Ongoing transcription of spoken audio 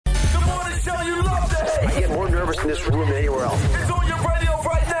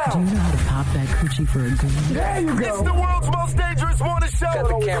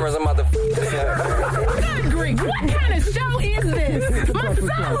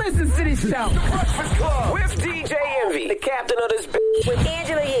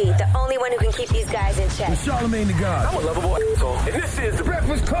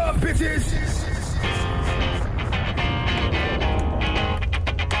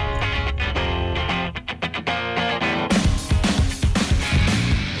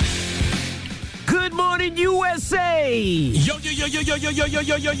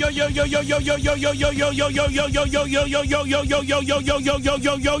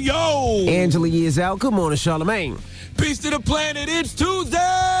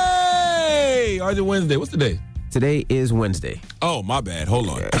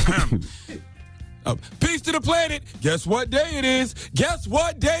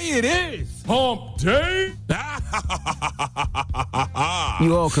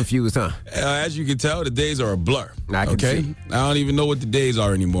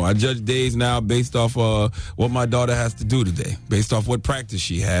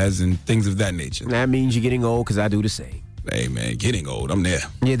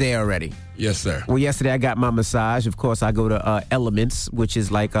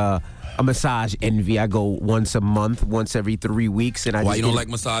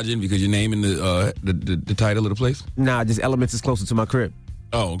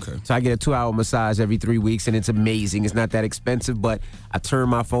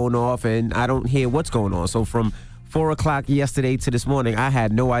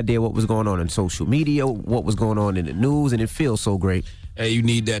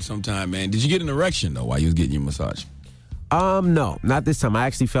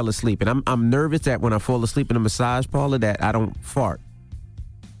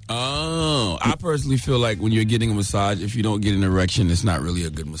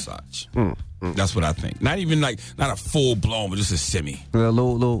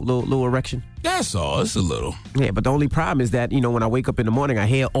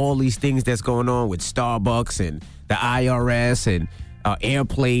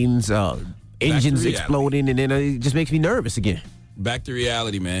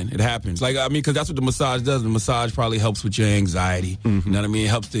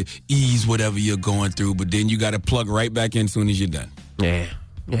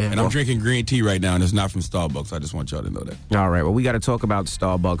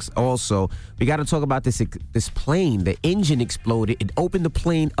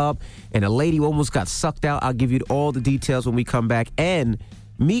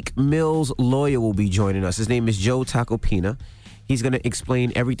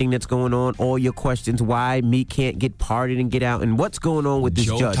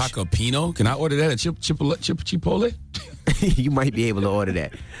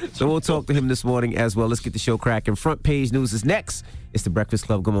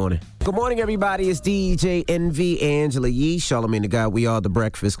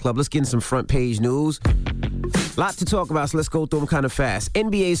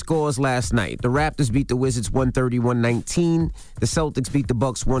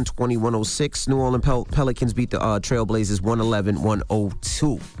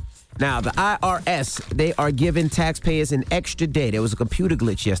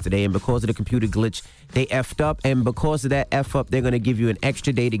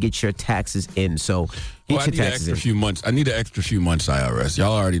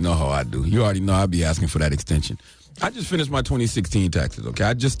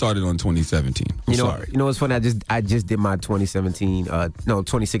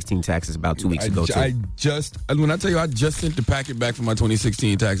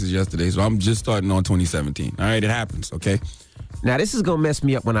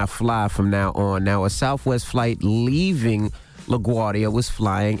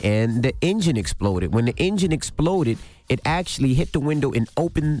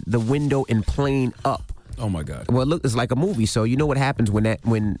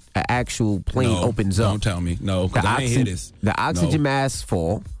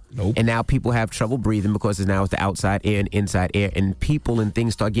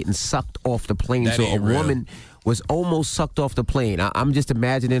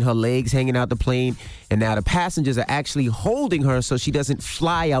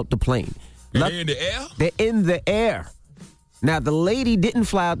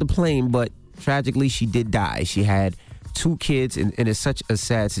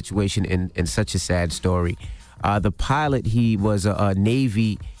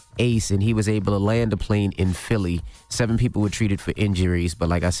ace, and he was able to land a plane in Philly. 7 people were treated for injuries, but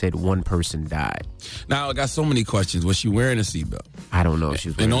like I said, 1 person died. Now, I got so many questions. Was she wearing a seatbelt? I don't know if she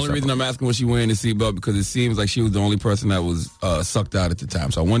was wearing And the only reason I'm asking was she wearing a seatbelt because it seems like she was the only person that was sucked out at the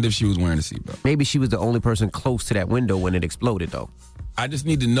time. So I wonder if she was wearing a seatbelt. Maybe she was the only person close to that window when it exploded, though. I just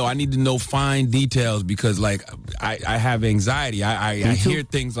need to know. I need to know fine details because, like, I have anxiety. I hear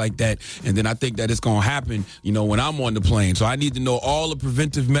things like that, and then I think that it's going to happen, you know, when I'm on the plane. So I need to know all the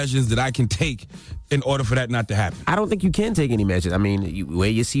preventive measures that I can take in order for that not to happen. I don't think you can take any measures. I mean, you wear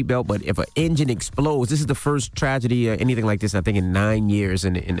your seatbelt, but if an engine explodes, this is the first tragedy or anything like this, I think, in 9 years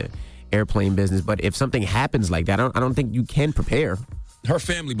in the airplane business. But if something happens like that, I don't think you can prepare. Her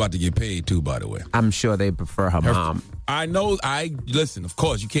family about to get paid, too, by the way. I'm sure they prefer her mom. I know. Listen, of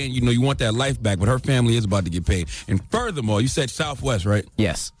course, you can't, you want that life back, but her family is about to get paid. And furthermore, you said Southwest, right?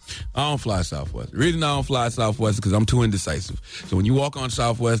 Yes. I don't fly Southwest. The reason I don't fly Southwest is because I'm too indecisive. So when you walk on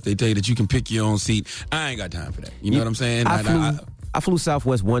Southwest, they tell you that you can pick your own seat. I ain't got time for that. You know what I'm saying? I flew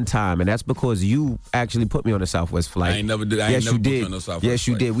Southwest one time, and that's because you actually put me on a Southwest flight. I ain't never did. Yes, you put did. you on no Southwest yes,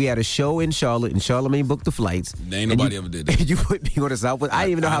 you flight. did. We had a show in Charlotte, and Charlemagne booked the flights. Ain't nobody ever did that. You put me on a Southwest. I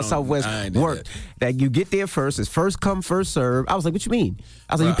didn't even know how Southwest worked. That you get there first. It's first come, first serve. I was like, what you mean?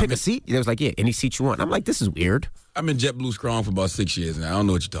 I was like, you pick a seat? They was like, yeah, any seat you want. I'm like, this is weird. I've been JetBlue strong for about 6 years now. I don't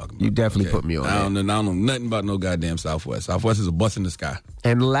know what you're talking about. You definitely put me on I don't know nothing about no goddamn Southwest. Southwest is a bus in the sky.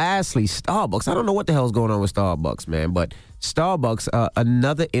 And lastly, Starbucks. I don't know what the hell's going on with Starbucks, man, but Starbucks,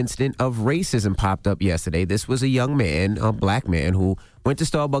 another incident of racism popped up yesterday. This was a young man, a black man, who went to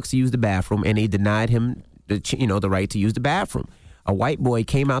Starbucks to use the bathroom, and they denied him the right to use the bathroom. A white boy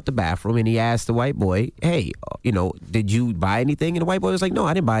came out the bathroom, and he asked the white boy, hey, did you buy anything? And the white boy was like, no,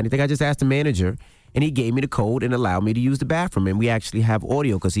 I didn't buy anything. I just asked the manager. And he gave me the code and allowed me to use the bathroom. And we actually have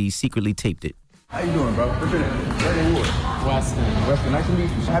audio because he secretly taped it. How you doing, bro? What's your name? Where are you? Weston. Weston, nice to meet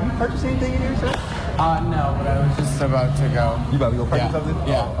you. Have you purchased anything in here, sir? No, but I was just about to go. You about to go purchase something?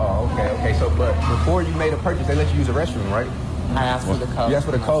 Yeah. Oh, okay. So, but before you made a purchase, they let you use the restroom, right? I asked for the code. You asked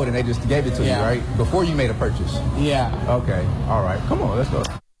for the code, and they just gave it to you, right? Before you made a purchase? Yeah. Okay. All right. Come on, let's go.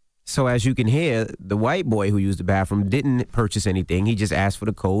 So as you can hear, the white boy who used the bathroom didn't purchase anything. He just asked for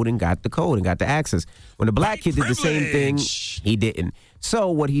the code and got the access. When the black kid did the same thing, he didn't. So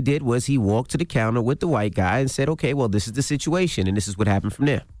what he did was he walked to the counter with the white guy and said, okay, well, this is the situation, and this is what happened from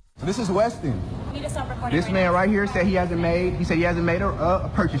there. This is Weston. This man right here said he hasn't made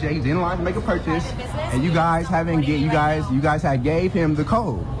a purchase yet. He's in line to make a purchase, and you guys had gave him the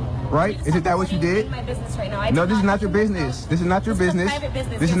code. Right? Isn't that what you did? My business right now. No, this is not your business. This is not your business.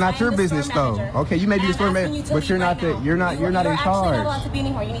 This is not your business, though. Okay, you may be the store manager, but you're not in charge.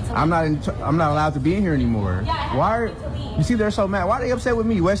 I'm not allowed to be in here anymore. Why? You see, they're so mad. Why are they upset with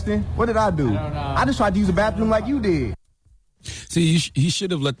me, Weston? What did I do? I don't know. I just tried to use the bathroom like you did. See, he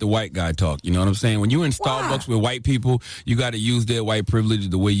should have let the white guy talk. You know what I'm saying? When you're in Starbucks with white people, you got to use their white privilege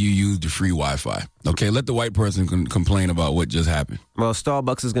the way you use the free Wi-Fi. Okay, let the white person complain about what just happened. Well,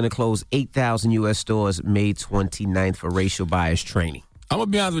 Starbucks is going to close 8,000 U.S. stores May 29th for racial bias training. I'm going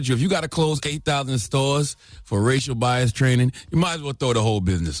to be honest with you. If you got to close 8,000 stores for racial bias training, you might as well throw the whole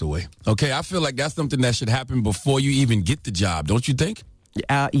business away. Okay, I feel like that's something that should happen before you even get the job, don't you think?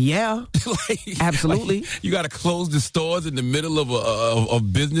 Yeah, absolutely. You got to close the stores in the middle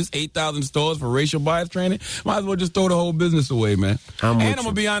of business, 8,000 stores for racial bias training. Might as well just throw the whole business away, man. I'm going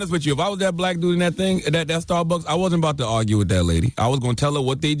to be honest with you. If I was that black dude in that thing, that Starbucks, I wasn't about to argue with that lady. I was going to tell her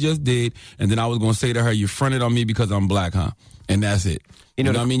what they just did, and then I was going to say to her, you fronted on me because I'm black, huh? And that's it. You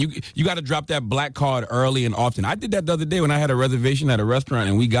know what I mean? You got to drop that black card early and often. I did that the other day when I had a reservation at a restaurant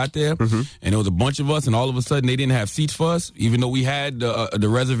and we got there and there was a bunch of us and all of a sudden they didn't have seats for us, even though we had the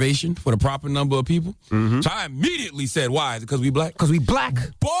reservation for the proper number of people. So I immediately said, why? Is it because we black? Because we black.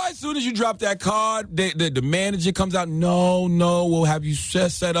 Boy, as soon as you drop that card, the manager comes out, no, we'll have you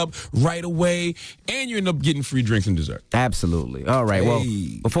set up right away, and you end up getting free drinks and dessert. Absolutely. All right. Well,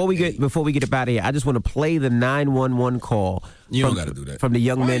 before we get up out of here, I just want to play the 911 call. You don't got to do that. From the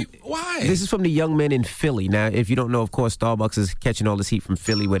young men. Why? This is from the young men in Philly. Now, if you don't know, of course, Starbucks is catching all this heat from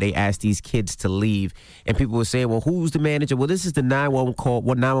Philly where they asked these kids to leave. And people were saying, well, who's the manager? Well, this is the 911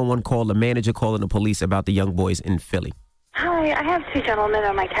 call, the manager calling the police about the young boys in Philly. Hi, I have 2 gentlemen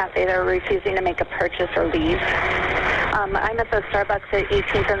in my cafe that are refusing to make a purchase or leave. I'm at the Starbucks at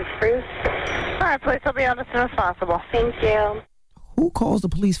 18th and Spruce. All right, please, I'll be on as soon as possible. Thank you. Who calls the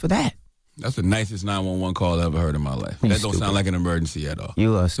police for that? That's the nicest 911 call I ever heard in my life. That don't sound like an emergency at all.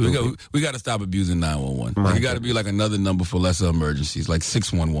 You are stupid. So we got to stop abusing 911. Like, it got to be like another number for lesser emergencies, like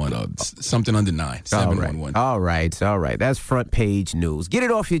 611 or something under 9, 711. All right. That's front page news. Get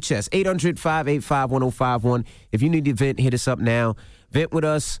it off your chest. 800-585-1051. If you need to vent, hit us up now. Vent with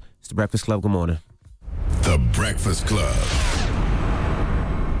us. It's The Breakfast Club. Good morning. The Breakfast Club.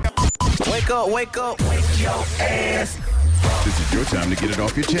 Wake up. Wake your ass. This is your time to get it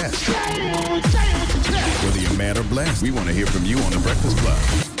off your chest. Whether you're mad or blessed, we want to hear from you on The Breakfast Club.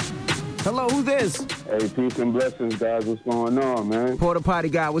 Hello, who's this? Hey, peace and blessings, guys. What's going on, man? Porta Potty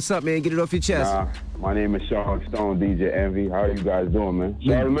guy. What's up, man? Get it off your chest. My name is Sean Stone, DJ Envy. How are you guys doing, man?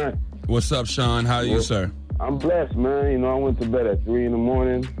 Charlamagne. What's up, Sean? How are you, sir? I'm blessed, man. You know, I went to bed at 3 in the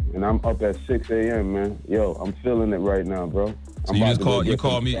morning, and I'm up at 6 a.m., man. Yo, I'm feeling it right now, bro. So you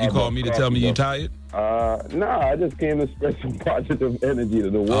called me to tell me you tired? Nah, I just came to spread some positive energy to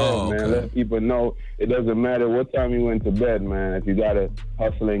the world, man. Let people know it doesn't matter what time you went to bed, man. If you gotta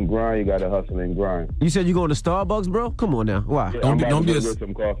hustle and grind, you gotta hustle and grind. You said you going to Starbucks, bro? Come on now. Why? Yeah, Don't be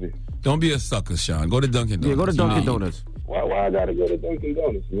some coffee. Don't be a sucker, Sean. Go to Dunkin' Donuts. Yeah, go to Dunkin' Donuts. Why I gotta go to Dunkin'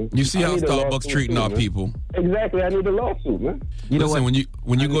 Donuts, man? You see how Starbucks treating our people. Exactly. I need a lawsuit, man. You know what? When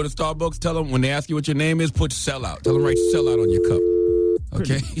you go to Starbucks, tell them when they ask you what your name is, put sellout. Tell them write sellout on your cup.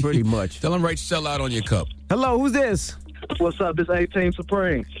 Okay? Pretty much. Tell them write sellout on your cup. Hello, who's this? What's up? This 18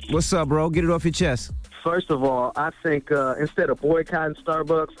 Supreme. What's up, bro? Get it off your chest. First of all, I think instead of boycotting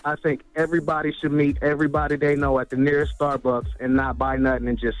Starbucks, I think everybody should meet everybody they know at the nearest Starbucks and not buy nothing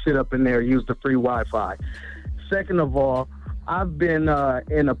and just sit up in there and use the free Wi-Fi. Second of all, I've been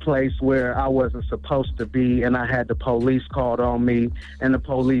in a place where I wasn't supposed to be, and I had the police called on me, and the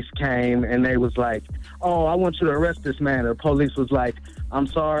police came, and they was like, oh, I want you to arrest this man. The police was like, I'm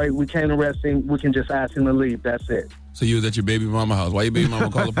sorry, we can't arrest him. We can just ask him to leave. That's it. So you was at your baby mama house. Why your baby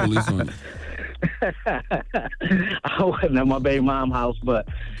mama call the police on you? I wasn't at my baby mom's house, but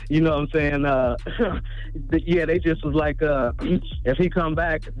you know what I'm saying? Yeah, they just was like, if he come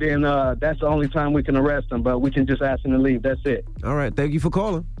back, then that's the only time we can arrest him, but we can just ask him to leave. That's it. All right. Thank you for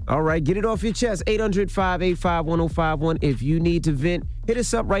calling. All right. Get it off your chest. 800-585-1051. If you need to vent, hit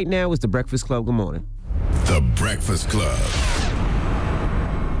us up right now. It's The Breakfast Club. Good morning. The Breakfast Club.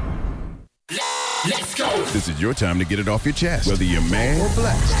 Let's go. This is your time to get it off your chest, whether you're mad or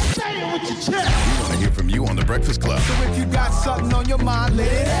blessed. Say it with your chest. We want to hear from you on The Breakfast Club. So if you got something on your mind,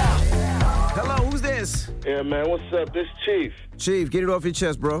 let it out. Hello, who's this? Yeah, man, what's up? This Chief. Chief, get it off your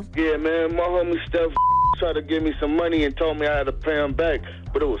chest, bro. Yeah, man, my homie Steph tried to give me some money and told me I had to pay him back,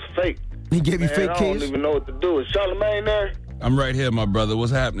 but it was fake. He gave you fake I cash? don't even know what to do. Is Charlamagne there? I'm right here, my brother.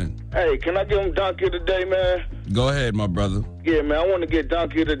 What's happening? Hey, can I give him donkey today, man? Go ahead, my brother. Yeah, man, I want to get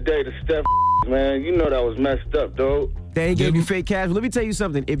donkey today to Steph, man. You know that was messed up, dog. They ain't gave you fake cash. Well, let me tell you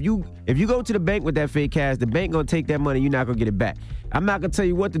something. If you go to the bank with that fake cash, the bank gonna take that money. You're not gonna get it back. I'm not gonna tell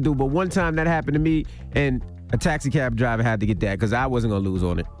you what to do, but one time that happened to me, and a taxi cab driver had to get that because I wasn't gonna lose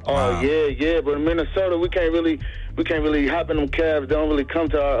on it. Oh yeah, but in Minnesota we can't really hop in them cabs. They don't really come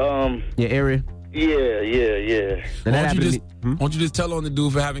to our your area. Yeah. Why don't you just tell on the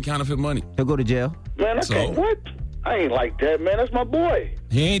dude for having counterfeit money? He'll go to jail. Man, what? I ain't like that, man. That's my boy.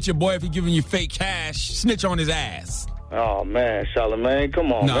 He ain't your boy if he giving you fake cash. Snitch on his ass. Oh man, Charlamagne,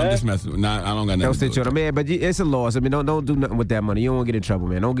 come on, man. No, I'm just messing with you. I don't got nothing Don't to do snitch on him, man. But it's a loss. I mean, don't do nothing with that money. You don't want to get in trouble,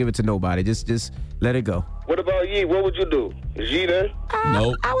 man. Don't give it to nobody. Just let it go. What about Yee? What would you do? Is Yee there?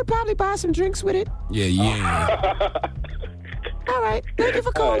 Nope. I would probably buy some drinks with it. Yeah. All right. Thank you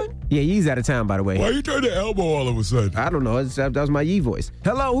for calling. Yeah, Yee's out of town, by the way. Why you turn the elbow all of a sudden? I don't know. That was my Yee voice.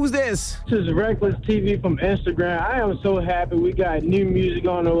 Hello, who's this? This is Reckless TV from Instagram. I am so happy we got new music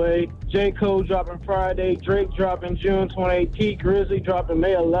on the way. J. Cole dropping Friday, Drake dropping June 28th, T. Grizzly dropping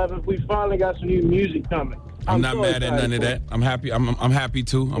May 11th. We finally got some new music coming. I'm not so mad at none of that. I'm happy. I'm happy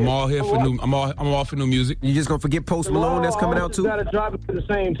too. I'm all here for new. I'm all for new music. You just gonna forget Post Malone that's coming out too? You gotta drop it at the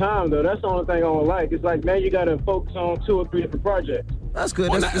same time though. That's the only thing I don't like. It's like, man, you gotta focus on 2 or 3 different projects. That's good.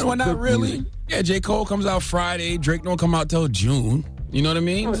 Well, not really. Music. Yeah, J. Cole comes out Friday. Drake don't come out till June. You know what I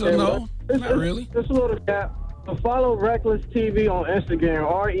mean? Okay, so no, not really. Just a little gap. So follow Reckless TV on Instagram,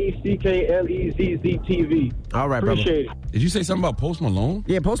 RECKLEZZ TV. All right, Appreciate brother. it. Did you say something about Post Malone?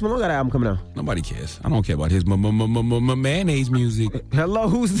 Yeah, Post Malone got an album coming out. Nobody cares. I don't care about his mayonnaise music. Hello,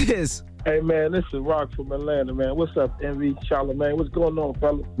 who's this? Hey, man, this is Rock from Atlanta, man. What's up, Envy, Charlamagne? What's going on,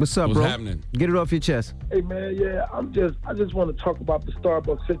 fella? What's up, bro? What's happening? Get it off your chest. Hey, man, yeah, I just want to talk about the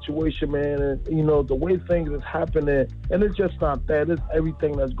Starbucks situation, man, and, you know, the way things is happening, and it's just not that. It's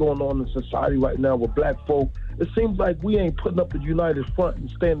everything that's going on in society right now with black folk. It seems like we ain't putting up a united front and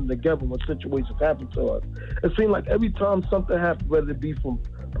standing together when situations happen to us. It seems like every time something happens, whether it be from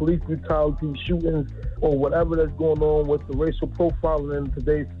police brutality, shootings, or whatever that's going on with the racial profiling in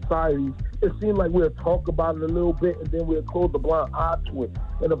today's society, it seems like we'll talk about it a little bit and then we'll close the blind eye to it.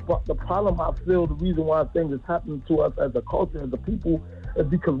 And the problem I feel, the reason why things is happening to us as a culture, as a people, is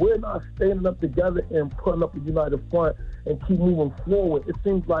because we're not standing up together and putting up a united front and keep moving forward. It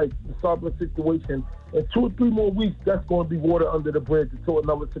seems like the Starbucks situation, in 2 or 3 more weeks, that's going to be water under the bridge until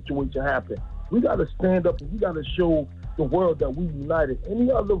another situation happens. We got to stand up and we got to show the world that we united.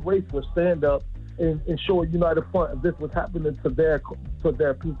 Any other race will stand up and show a united front if this was happening to their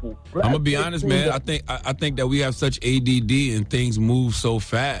people. I'm gonna be honest, man. I think that we have such ADD and things move so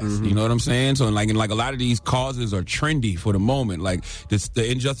fast. Mm-hmm. You know what I'm saying? So like a lot of these causes are trendy for the moment. Like the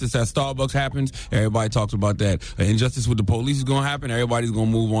injustice at Starbucks happens, everybody talks about that. An injustice with the police is gonna happen, everybody's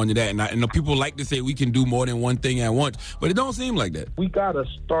gonna move on to that. And the people like to say we can do more than one thing at once, but it don't seem like that. We gotta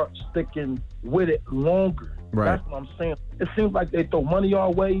start sticking with it longer. Right. That's what I'm saying. It seems like they throw money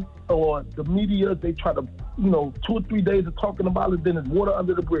our way, or the media, they try to, 2 or 3 days of talking about it, then it's water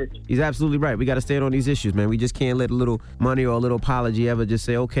under the bridge. He's absolutely right. We got to stand on these issues, man. We just can't let a little money or a little apology ever just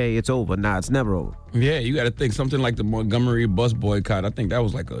say, okay, it's over. Nah, it's never over. Yeah, you got to think something like the Montgomery bus boycott. I think that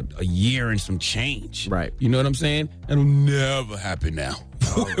was like a year and some change. Right. You know what I'm saying? That'll never happen now.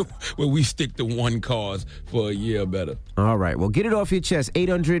 Where we stick to one cause for a year or better. All right. Well, get it off your chest.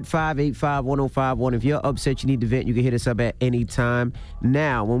 800-585-1051. If you're upset, you need to vent, you can hit us up at any time.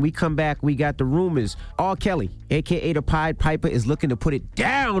 Now, when we come back, we got the rumors. R. Kelly, a.k.a. the Pied Piper, is looking to put it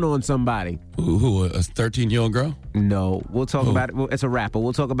down on somebody. Who, a 13-year-old girl? No. We'll talk about it. It's a rapper.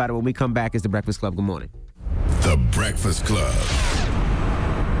 We'll talk about it when we come back. It's The Breakfast Club. Good morning. The Breakfast Club.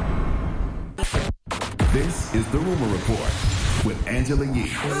 This is The Rumor Report with Angela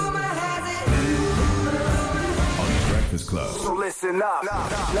Yee on The Breakfast Club. So listen up.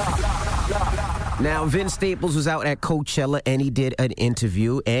 Now, Vince Staples was out at Coachella and he did an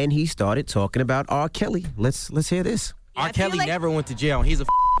interview and he started talking about R. Kelly. Let's hear this. R. Kelly never went to jail. He's a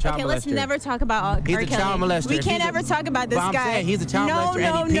child molester. Let's never talk about R. Kelly. He's a child molester. We can't ever talk about this guy. I'm saying he's a child molester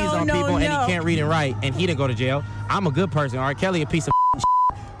and he pees on people and he can't read and write and he didn't go to jail. I'm a good person. R. Kelly a piece of shit.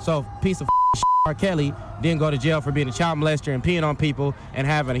 So piece of shit. R. Kelly didn't go to jail for being a child molester and peeing on people and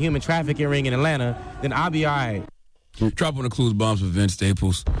having a human trafficking ring in Atlanta, then I'll be all right. Dropping the clues bombs with Vince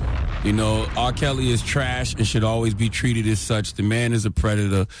Staples. R. Kelly is trash and should always be treated as such. The man is a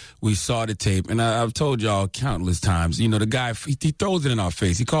predator. We saw the tape, and I've told y'all countless times. The guy he throws it in our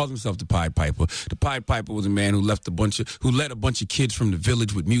face. He calls himself the Pied Piper. The Pied Piper was a man who led a bunch of kids from the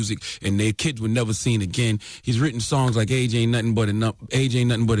village with music, and their kids were never seen again. He's written songs like "Age Ain't Nothing But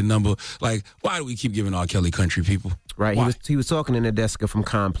a Number." Like, why do we keep giving R. Kelly country, people? Right. He was talking to Nadeska from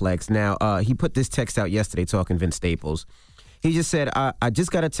Complex. Now, he put this text out yesterday talking Vince Staples. He just said, I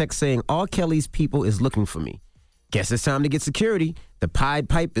just got a text saying, R. Kelly's people is looking for me. Guess it's time to get security. The Pied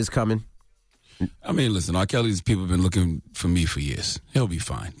Pipe is coming. I mean, listen, R. Kelly's people have been looking for me for years. He'll be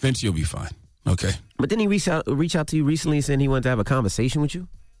fine. Vince, you'll be fine. Okay? But didn't he reach out to you recently saying he wanted to have a conversation with you?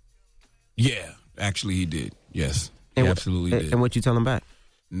 Yeah, actually he did. Yes, he absolutely did. And what you tell him back?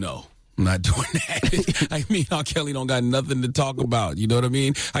 No. I'm not doing that. I mean, R. Kelly don't got nothing to talk about. You know what I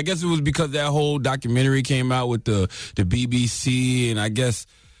mean? I guess it was because that whole documentary came out with the BBC, and I guess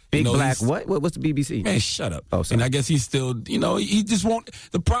Big Black. What's the BBC? Man, shut up. Oh, sorry. And I guess he's still, he just won't.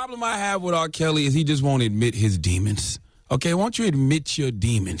 The problem I have with R. Kelly is he just won't admit his demons. Okay, why don't you admit your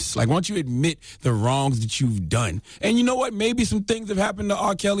demons? Like, why don't you admit the wrongs that you've done? And you know what? Maybe some things have happened to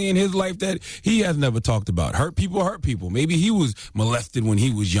R. Kelly in his life that he has never talked about. Hurt people. Maybe he was molested when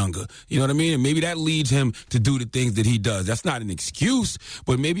he was younger. You know what I mean? And maybe that leads him to do the things that he does. That's not an excuse,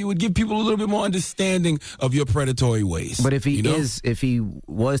 but maybe it would give people a little bit more understanding of your predatory ways. But if he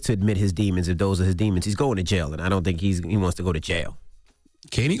was to admit his demons, if those are his demons, he's going to jail, and I don't think he wants to go to jail.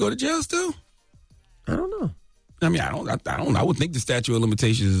 Can he go to jail still? I don't know. I mean, I don't. I would think the statute of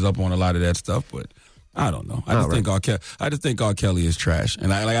limitations is up on a lot of that stuff, but I don't know. I just think R. Kelly is trash. And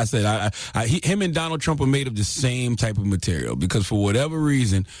like I said, him and Donald Trump are made of the same type of material because for whatever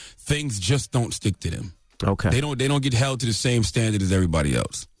reason, things just don't stick to them. Okay. They don't get held to the same standard as everybody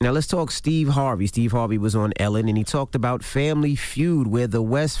else. Now let's talk Steve Harvey. Steve Harvey was on Ellen and he talked about Family Feud, where the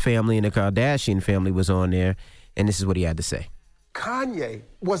West family and the Kardashian family was on there, and this is what he had to say. Kanye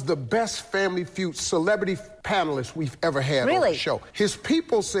was the best Family Feud celebrity panelist we've ever had on the show. His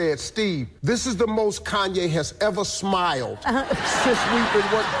people said, Steve, this is the most Kanye has ever smiled since we've been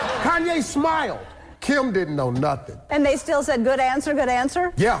working. Kanye smiled. Kim didn't know nothing. And they still said, good answer, good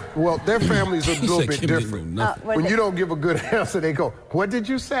answer? Yeah, well, their families are a little bit different. When you don't give a good answer, they go, what did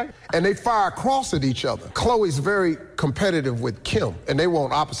you say? And they fire across at each other. Khloe's very competitive with Kim, and they were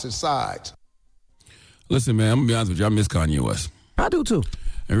on opposite sides. Listen, man, I'm going to be honest with you. I miss Kanye West. I do, too.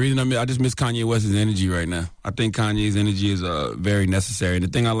 The reason I just miss Kanye West's energy right now. I think Kanye's energy is very necessary. And the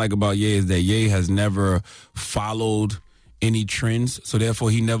thing I like about Ye is that Ye has never followed any trends, so therefore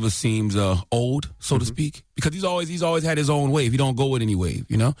he never seems old, so to speak, because he's always had his own wave. He don't go with any wave,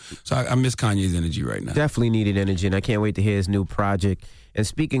 you know. So I miss Kanye's energy right now. Definitely needed energy, and I can't wait to hear his new project. And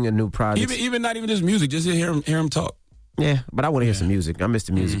speaking of new projects, even not even just music, just hear him talk. Yeah, but I want to hear some music. I miss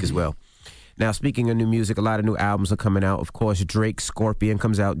the music as well. Now, speaking of new music, a lot of new albums are coming out. Of course, Drake's Scorpion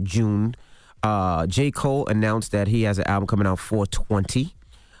comes out June. J. Cole announced that he has an album coming out 4/20.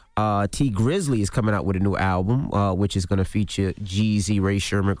 T Grizzly is coming out with a new album, which is going to feature Jeezy, Ray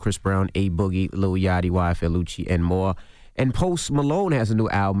Sherman, Chris Brown, A Boogie, Lil Yachty, YFL Lucci, and more. And Post Malone has a new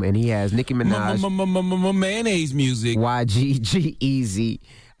album, and he has Nicki Minaj, Mayonnaise music, YG, G-Eazy,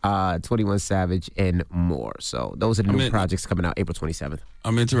 21 Savage, and more. So those are the new projects coming out April 27th.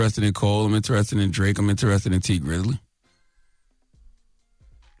 I'm interested in Cole. I'm interested in Drake. I'm interested in T Grizzly.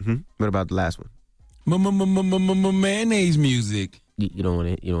 What about the last one? Mayonnaise music. You don't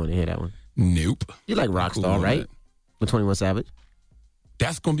want to hear that one? Nope. You like Rockstar, right? With 21 Savage.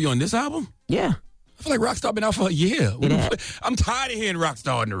 That's gonna be on this album? Yeah. I feel like Rockstar been out for a year. I'm tired of hearing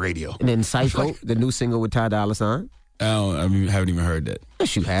Rockstar on the radio. And then Psycho, the new single with Ty Dolla $ign. I haven't even heard that.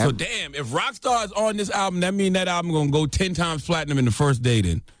 Yes, you have. So damn, if Rockstar is on this album, that means that album gonna go 10 times platinum in the first day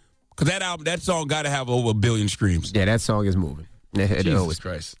then. Because that song got to have over 1 billion streams. Yeah, that song is moving. Jesus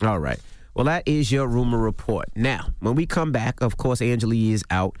Christ. All right. Well, that is your rumor report. Now, when we come back, of course, Angela Yee is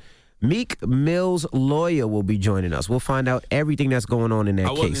out. Meek Mill's lawyer will be joining us. We'll find out everything that's going on in that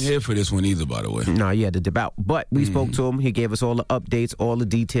case. I wasn't here for this one either, by the way. No, yeah, the debate. But we spoke to him. He gave us all the updates, all the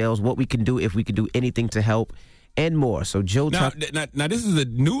details, what we can do, if we can do anything to help, and more. So Joe... Now, this is a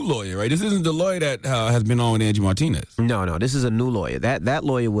new lawyer, right? This isn't the lawyer that has been on with Angie Martinez. No, this is a new lawyer. That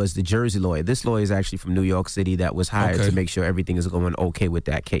lawyer was the Jersey lawyer. This lawyer is actually from New York City that was hired to make sure everything is going okay with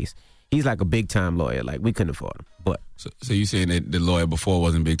that case. He's like a big-time lawyer. Like, we couldn't afford him. But So you're saying that the lawyer before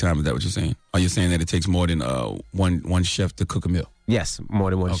wasn't big time? Is that what you're saying? Or you're saying that it takes more than one chef to cook a meal? Yes, more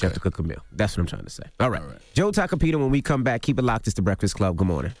than one chef to cook a meal. That's what I'm trying to say. All right. Joe Tacopina, when we come back, keep it locked. It's The Breakfast Club. Good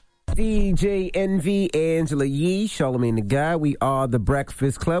morning. DJ NV, Angela Yee, Charlamagne the Guy. We are The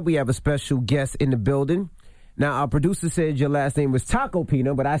Breakfast Club. We have a special guest in the building. Now, our producer said your last name was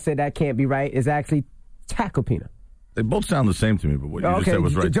Tacopina, but I said that can't be right. It's actually Tacopina. They both sound the same to me, but what you just said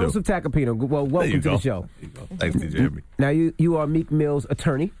was right, Joseph too. Tacopina. Well, welcome to the show. There you go. Thanks, DJ Envy. Now, you are Meek Mill's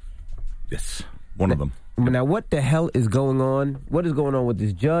attorney. Yes, one of them. Now, what the hell is going on? What is going on with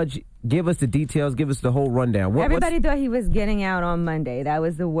this judge? Give us the details. Give us the whole rundown. Everybody thought he was getting out on Monday. That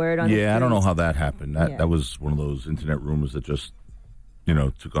was the word on the street. I don't know how that happened. That was one of those internet rumors that just,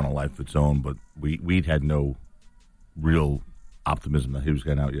 took on a life of its own. But we had no real optimism that he was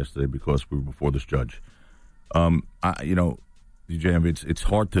getting out yesterday because we were before this judge. DJ Envy, it's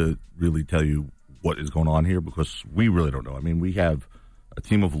hard to really tell you what is going on here because we really don't know. I mean, we have a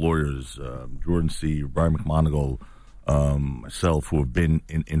team of lawyers, Jordan C., Brian McMonigal, myself, who have been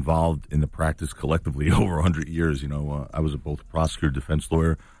involved in the practice collectively over 100 years. I was both a prosecutor, defense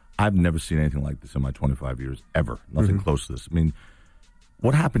lawyer. I've never seen anything like this in my 25 years, ever. Nothing close to this. I mean,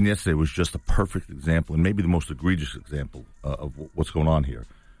 what happened yesterday was just a perfect example, and maybe the most egregious example of what's going on here.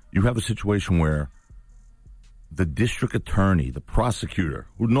 You have a situation where the district attorney, the prosecutor,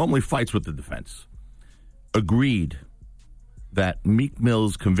 who normally fights with the defense, agreed that Meek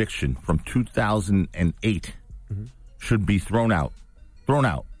Mill's conviction from 2008 should be thrown out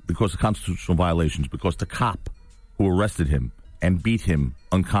because of constitutional violations, because the cop who arrested him and beat him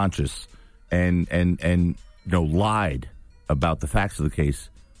unconscious and lied about the facts of the case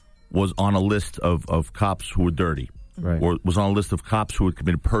was on a list of cops who were dirty, or was on a list of cops who had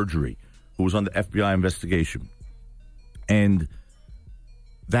committed perjury, who was on the FBI investigation. And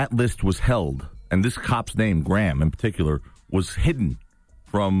that list was held, and this cop's name, Graham in particular, was hidden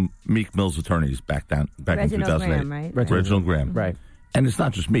from Meek Mill's attorneys back in 2008. Graham, right? Reginald Graham. Right. And it's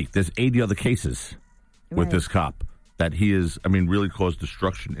not just Meek. There's 80 other cases with this cop that he is, really caused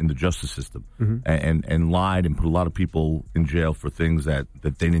destruction in the justice system and lied and put a lot of people in jail for things that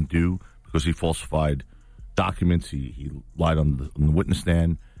they didn't do because he falsified documents. He lied on the witness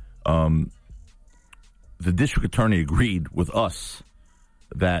stand. The district attorney agreed with us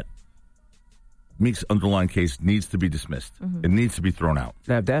that Meek's underlying case needs to be dismissed. It needs to be thrown out.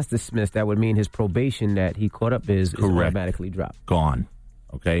 Now, if that's dismissed, that would mean his probation that he caught up is automatically dropped. Gone.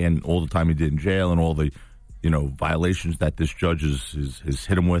 Okay, and all the time he did in jail and all the, violations that this judge has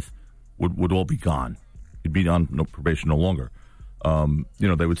hit him with would all be gone. He'd be on probation no longer.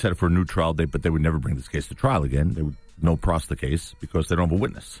 They would set it for a new trial date, but they would never bring this case to trial again. They would no-pros the case because they don't have a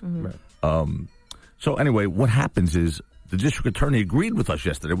witness. So anyway, what happens is the district attorney agreed with us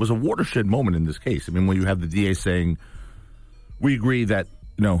yesterday. It was a watershed moment in this case. I mean, when you have the DA saying, we agree that,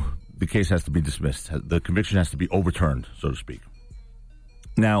 the case has to be dismissed. The conviction has to be overturned, so to speak.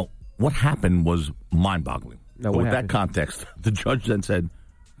 Now, what happened was mind-boggling. No, with that context, the judge then said,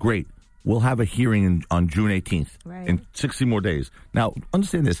 great, we'll have a hearing on June 18th, in 60 more days. Now,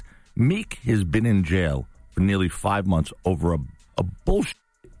 understand this. Meek has been in jail for nearly 5 months over a bullshit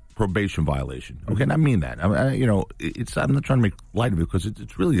probation violation. Okay, and I mean that. I'm not trying to make light of it because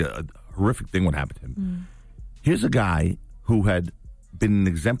it's really a horrific thing what happened to him. Here's a guy who had been an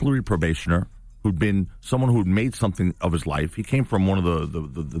exemplary probationer, who'd been someone who'd made something of his life. He came from one of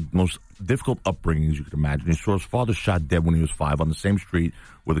the most difficult upbringings you could imagine. He saw his father shot dead when he was 5 on the same street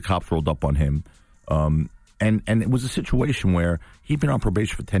where the cops rolled up on him. And it was a situation where he'd been on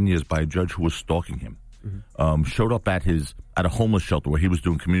probation for 10 years by a judge who was stalking him. Showed up at a homeless shelter where he was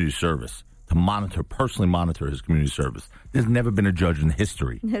doing community service to personally monitor his community service. There's never been a judge in the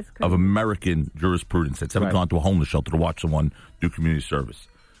history of American jurisprudence that's ever gone to a homeless shelter to watch someone do community service.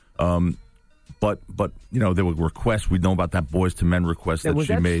 But there were requests. We know about that Boys to Men request that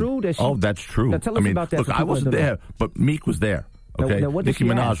she made. True that oh, that's true. Now tell us about that. Look, I wasn't there, but Meek was there. Okay, Nicki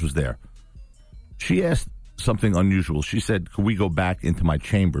Minaj was there. She asked something unusual. She said, "Could we go back into my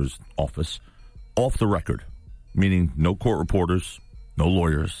chambers office, off the record, meaning no court reporters, no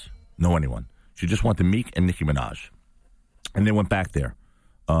lawyers, no anyone. She just wanted Meek and Nicki Minaj, and they went back there."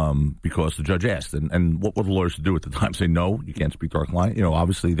 Because the judge asked, and what were the lawyers to do at the time? Say, no, you can't speak to our client.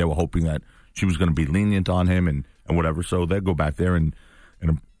 Obviously they were hoping that she was going to be lenient on him and whatever. So they'd go back there, and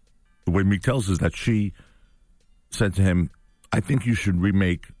the way Meek tells us that she said to him, I think you should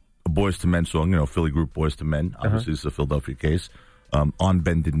remake a Boys to Men song, Philly group Boys to Men. Obviously it's a Philadelphia case, on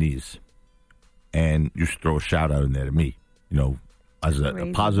bended knees. And you should throw a shout out in there to me, as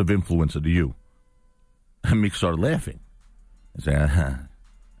a positive influencer to you. And Meek started laughing. I said,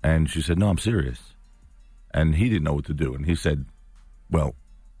 And she said, no, I'm serious. And he didn't know what to do. And he said, well,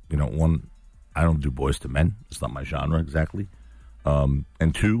 one, I don't do Boys to Men. It's not my genre exactly. And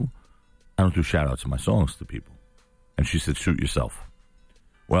two, I don't do shout-outs in my songs to people. And she said, shoot yourself.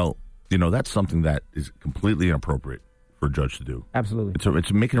 Well, that's something that is completely inappropriate for a judge to do. Absolutely.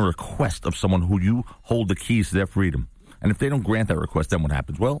 It's making a request of someone who you hold the keys to their freedom. And if they don't grant that request, then what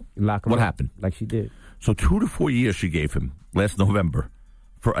happens? Well, what happened? Like she did. So 2 to 4 years she gave him last November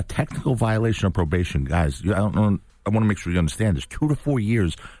for a technical violation of probation. Guys, I want to make sure you understand this. 2 to 4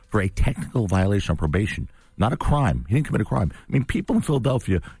 years for a technical violation of probation. Not a crime. He didn't commit a crime. I mean, people in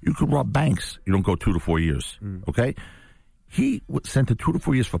Philadelphia, you could rob banks. You don't go 2 to 4 years. Okay? He sent to 2 to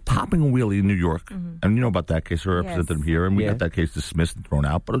 4 years for popping a wheelie in New York. And you know about that case. I represented him here. And we got that case dismissed and thrown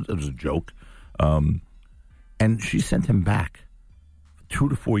out. But it was a joke. And she sent him back 2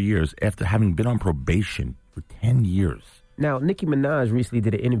 to 4 years after having been on probation for 10 years. Now, Nicki Minaj recently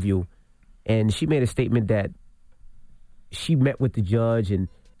did an interview, and she made a statement that she met with the judge, and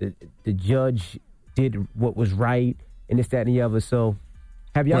the judge did what was right, and this, that, and the other. So,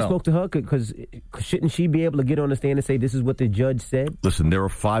 have y'all spoke to her? Because shouldn't she be able to get on the stand and say, this is what the judge said? Listen, there are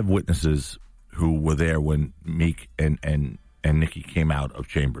 5 witnesses who were there when Meek and Nicki came out of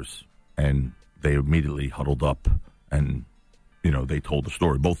chambers, and they immediately huddled up, and, they told the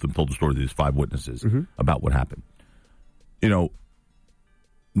story. Both of them told the story to these 5 witnesses about what happened.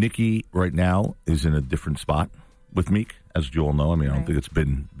 Nicki right now is in a different spot with Meek, as you all know. I mean, I don't think it's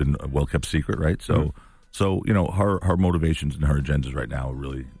been a well-kept secret, right? So, her motivations and her agendas right now are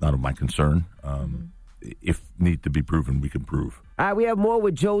really not of my concern. If need to be proven, we can prove. All right, we have more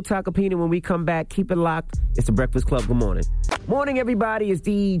with Joe Tacopina when we come back. Keep it locked. It's the Breakfast Club. Good morning. Morning, everybody. It's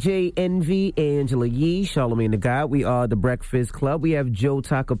DJ Envy, Angela Yee, Charlamagne the God. We are the Breakfast Club. We have Joe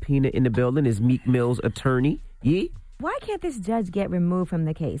Tacopina in the building. Is Meek Mill's attorney. Yee? Why can't this judge get removed from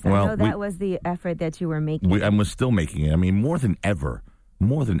the case? I Well, know that was the effort that you were making. And we're still making it. I mean, more than ever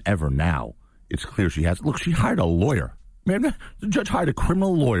now, it's clear she has. Look, she hired a lawyer. Man, the judge hired a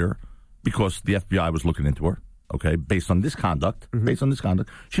criminal lawyer because the FBI was looking into her, okay, based on this conduct.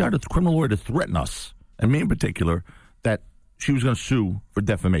 She hired a criminal lawyer to threaten us, and me in particular, that she was going to sue for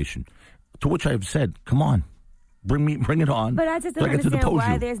defamation. To which I have said, come on. Bring it on. But I just don't understand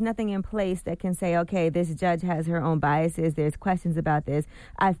why there's nothing in place that can say, okay, this judge has her own biases. There's questions about this.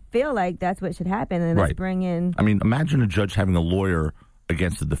 I feel like that's what should happen, and let's bring in. I mean, imagine a judge having a lawyer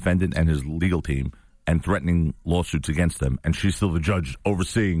against the defendant and his legal team and threatening lawsuits against them, and she's still the judge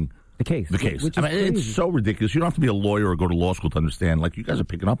overseeing the case. Which I mean, it's so ridiculous. You don't have to be a lawyer or go to law school to understand. Like you guys are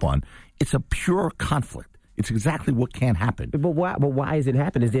picking up on, it's a pure conflict. It's exactly what can't happen. But why is it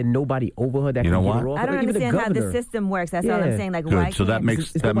happening? Is there nobody over her that can get her off? I don't understand how the system works. That's all I'm saying. Like, Good. why so can't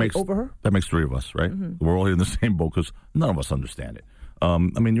that makes over her? That makes three of us, right? Mm-hmm. We're all in the same boat because none of us understand it. I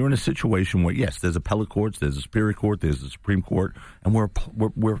mean, you're in a situation where, yes, there's appellate courts, there's a Superior Court, there's the Supreme Court, and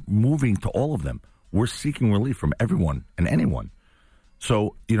we're moving to all of them. We're seeking relief from everyone and anyone.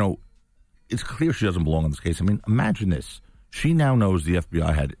 So, it's clear she doesn't belong in this case. I mean, imagine this. She now knows the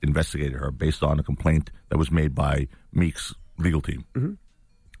FBI had investigated her based on a complaint that was made by Meek's legal team. Mm-hmm.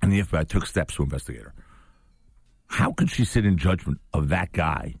 And the FBI took steps to investigate her. How could she sit in judgment of that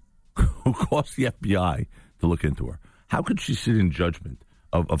guy who caused the FBI to look into her? How could she sit in judgment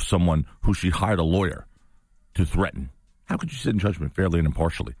of someone who she hired a lawyer to threaten? How could she sit in judgment fairly and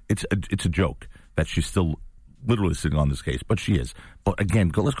impartially? It's a joke that she's still literally sitting on this case, but she is. But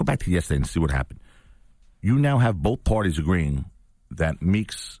again, let's go back to yesterday and see what happened. You now have both parties agreeing that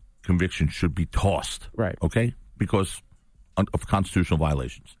Meek's conviction should be tossed. Right. Okay? Because of constitutional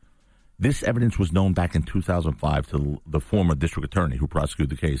violations. This evidence was known back in 2005 to the former district attorney who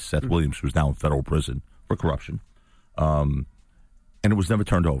prosecuted the case, Seth Williams, who's now in federal prison for corruption. And it was never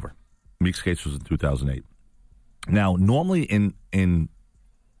turned over. Meek's case was in 2008. Now, normally in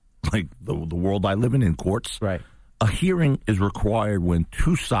like the world I live in courts, right, a hearing is required when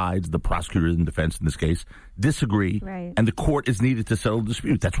two sides, the prosecutor and defense in this case, disagree, right, and the court is needed to settle the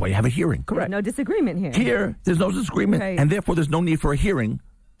dispute. That's why you have a hearing. Correct. No disagreement here. Here, there's no disagreement, right, and therefore there's no need for a hearing.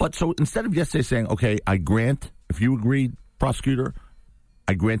 But so instead of yesterday saying, okay, I grant, if you agree, prosecutor,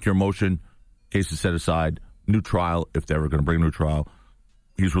 I grant your motion, case is set aside, new trial, if they were going to bring a new trial,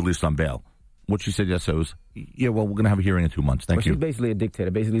 he's released on bail. What she said yesterday was, yeah, well, we're going to have a hearing in 2 months. Thank you. She's basically a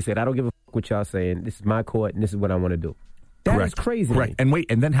dictator. Basically said, I don't give a fuck what y'all saying. This is my court, and this is what I want to do. That Correct. is crazy. Correct. And wait,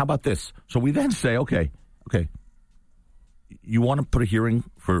 and then how about this? So we then say, okay, you want to put a hearing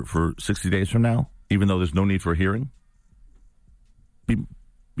for 60 days from now, even though there's no need for a hearing?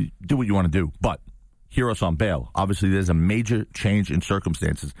 Do what you want to do, but hear us on bail. Obviously, there's a major change in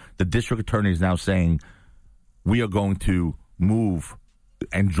circumstances. The district attorney is now saying we are going to move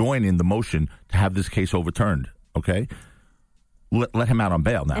and join in the motion to have this case overturned. Okay, let him out on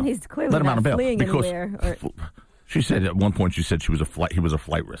bail now. And he's clearly let him not out on bail fleeing because anywhere. she said at one point he was a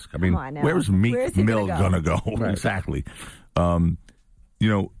flight risk. I mean, where's Meek Mill gonna go? Right. Exactly. And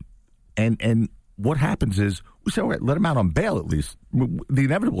what happens is we say, all right, let him out on bail at least. The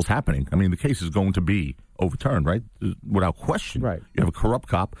inevitable is happening. I mean, the case is going to be overturned, right? Without question. Right. You have a corrupt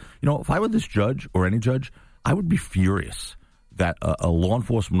cop. If I were this judge or any judge, I would be furious that a law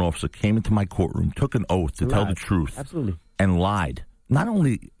enforcement officer came into my courtroom, took an oath to tell the truth. Absolutely. And lied. Not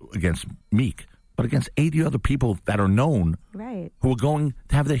only against Meek, but against 80 other people that are known right, who are going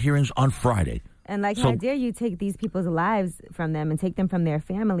to have their hearings on Friday. And how dare you take these people's lives from them and take them from their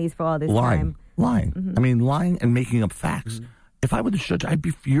families for all this lying. time? Lying. Mm-hmm. I mean, lying and making up facts. Mm-hmm. If I were the judge, I'd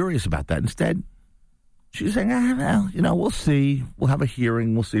be furious about that. Instead, she's saying, we'll see. We'll have a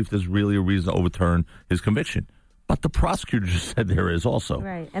hearing. We'll see if there's really a reason to overturn his conviction. But the prosecutor just said there is also.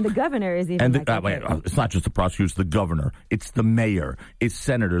 Right. And the governor is even it's not just the prosecutor, it's the governor. It's the mayor. It's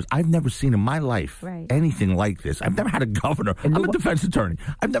senators. I've never seen in my life anything like this. I've never had a governor. I'm a defense attorney.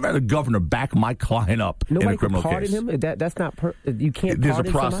 I've never had a governor back my client up in a criminal case. Nobody can pardon him? That's not you can't There's pardon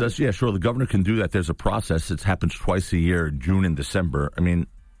a process. somebody? Yeah, sure. The governor can do that. There's a process. It happens twice a year, June and December. I mean,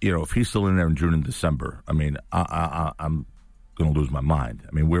 if he's still in there in June and December, I mean, I'm going to lose my mind.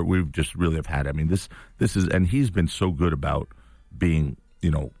 I mean, we've just really have had. I mean, this is, and he's been so good about being,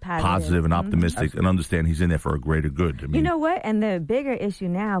 positive and optimistic, and understand he's in there for a greater good. I mean, you know what? And the bigger issue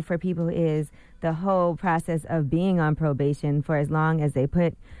now for people is the whole process of being on probation for as long as they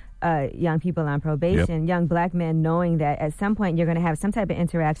put young people on probation, young black men, knowing that at some point you're going to have some type of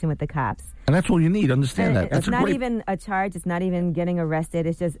interaction with the cops. And that's all you need. Understand that. It's not even a charge. It's not even getting arrested.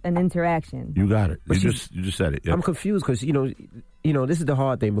 It's just an interaction. You got it. You just said it. Yep. I'm confused because, this is the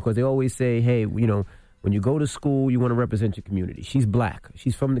hard thing because they always say, hey, when you go to school, you want to represent your community. She's black.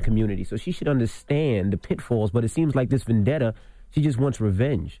 She's from the community. So she should understand the pitfalls. But it seems like this vendetta, she just wants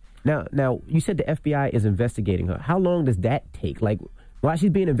revenge. Now you said the FBI is investigating her. How long does that take? Like, while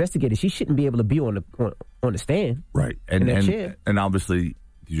she's being investigated, she shouldn't be able to be on the stand. Right. And obviously,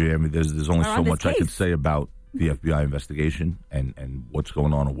 DJ, I mean, there's only so much I can say about the FBI investigation and what's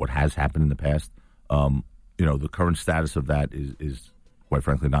going on or what has happened in the past. The current status of that is quite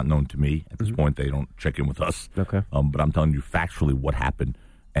frankly not known to me. At this point, they don't check in with us. Okay. But I'm telling you factually what happened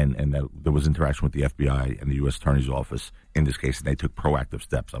and that there was interaction with the FBI and the U.S. Attorney's Office in this case, and they took proactive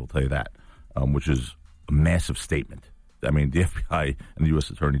steps, I will tell you that, which is a massive statement. I mean, the FBI and the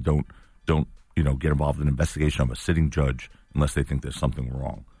U.S. Attorney don't get involved in an investigation of a sitting judge unless they think there's something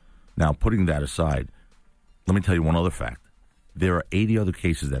wrong. Now, putting that aside, let me tell you one other fact. There are 80 other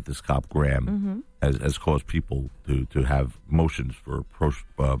cases that this cop, Graham, has caused people to have motions for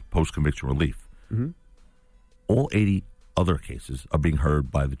post-conviction relief. All 80 other cases are being heard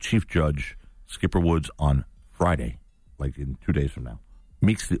by the chief judge, Skipper Woods, on Friday, like in 2 days from now.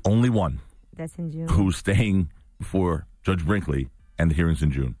 Meek's the only one that's in June who's staying before Judge Brinkley, and the hearing's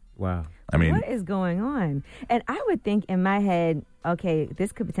in June. Wow. I mean, what is going on? And I would think in my head, okay,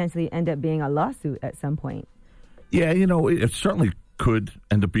 this could potentially end up being a lawsuit at some point. Yeah, it certainly could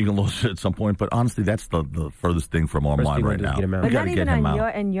end up being a lawsuit at some point, but honestly, that's the furthest thing from our mind right now. But not even on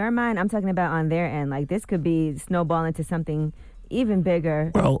in your mind, I'm talking about on their end. Like, this could be snowball into something even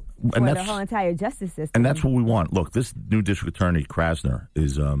bigger for the whole entire justice system. And that's what we want. Look, this new district attorney, Krasner,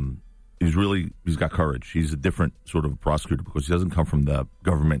 is he's got courage. He's a different sort of prosecutor because he doesn't come from the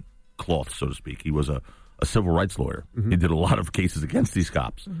government cloth, so to speak. He was a civil rights lawyer. He did a lot of cases against these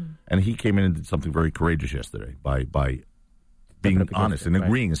cops. And he came in and did something very courageous yesterday by being honest and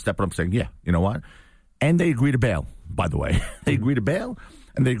agreeing and stepping up and saying, yeah, you know what? And they agree to bail, by the way. They agree to bail,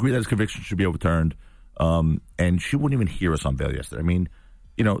 and they agree that his conviction should be overturned. And she wouldn't even hear us on bail yesterday. I mean,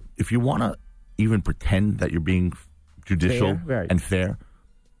 if you want to even pretend that you're being judicial and fair,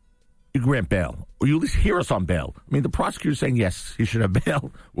 you grant bail, or you at least hear us on bail. I mean, the prosecutor's saying, yes, he should have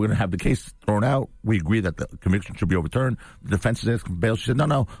bail. We're going to have the case thrown out. We agree that the conviction should be overturned. The defense is asking for bail. She said,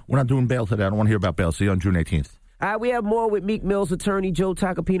 no, we're not doing bail today. I don't want to hear about bail. See you on June 18th. All right, we have more with Meek Mill's attorney, Joe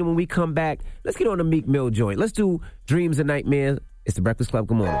Tacopina, when we come back. Let's get on the Meek Mill joint. Let's do Dreams and Nightmares. It's the Breakfast Club.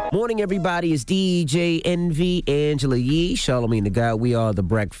 Good morning. Morning, everybody. It's DJ NV, Angela Yee, Charlamagne the God. We are the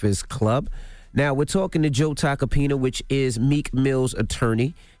Breakfast Club. Now, we're talking to Joe Tacopina, which is Meek Mill's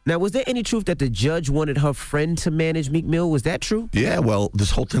attorney. Now, was there any truth that the judge wanted her friend to manage Meek Mill? Was that true? Yeah, well,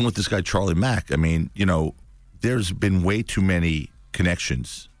 this whole thing with this guy, Charlie Mack, I mean, there's been way too many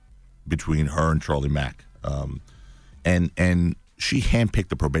connections between her and Charlie Mack. And she handpicked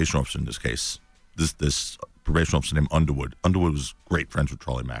the probation officer in this case, this probation officer named Underwood. Underwood was great friends with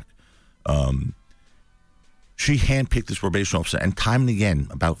Charlie Mack. She handpicked this probation officer, and time and again,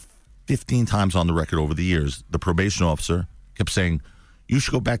 about 15 times on the record over the years, the probation officer kept saying, you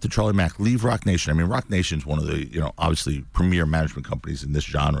should go back to Charlie Mack, leave Rock Nation. I mean, Rock Nation is one of the, obviously premier management companies in this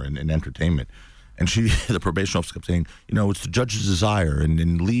genre and in entertainment. And the probation officer kept saying, it's the judge's desire,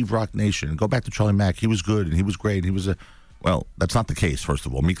 and leave Rock Nation and go back to Charlie Mack. He was good and he was great. Well, that's not the case, first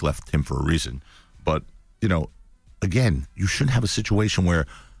of all. Meek left him for a reason. But, again, you shouldn't have a situation where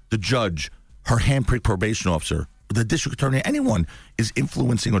the judge, her handpicked probation officer, the district attorney, anyone is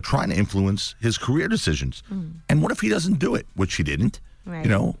influencing or trying to influence his career decisions. And what if he doesn't do it, which he didn't? Right.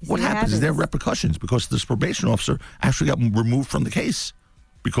 What happens? Is there repercussions? Because this probation officer actually got removed from the case.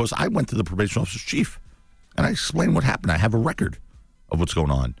 Because I went to the probation officer's chief and I explained what happened. I have a record of what's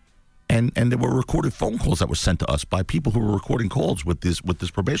going on. And there were recorded phone calls that were sent to us by people who were recording calls with this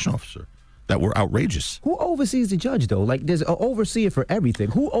probation officer that were outrageous. Who oversees the judge, though? Like, there's an overseer for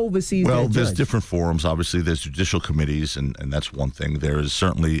everything. Who oversees that judge? There's different forums. Obviously, there's judicial committees, and that's one thing. There is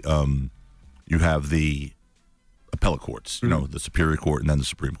certainly, you have the appellate courts, the Superior Court and then the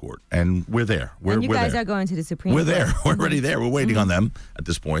Supreme Court. And we're there. And you guys are going to the Supreme Court. We're there. We're already there. We're waiting on them at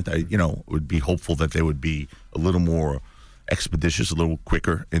this point. I would be hopeful that they would be a little more expeditious, a little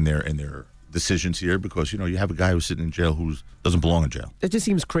quicker in their decisions here, because, you have a guy who's sitting in jail who doesn't belong in jail. It just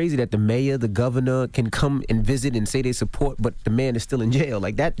seems crazy that the mayor, the governor can come and visit and say they support, but the man is still in jail.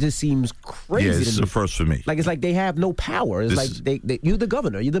 Like, that just seems crazy. Yeah, it's the first for me. Like, it's like they have no power. It's you're the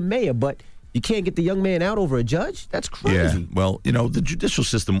governor, you're the mayor, but you can't get the young man out over a judge? That's crazy. Yeah, well, the judicial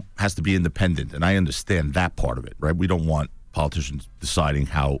system has to be independent, and I understand that part of it, right? We don't want politicians deciding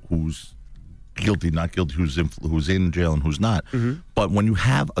who's guilty, not guilty, who's in jail and who's not. But when you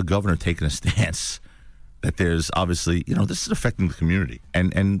have a governor taking a stance that there's obviously, this is affecting the community.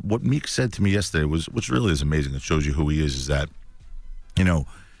 And what Meek said to me yesterday which really is amazing. It shows you who he is that,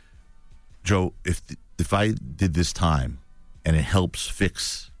 Joe, if I did this time and it helps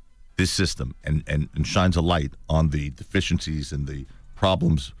fix this system and shines a light on the deficiencies and the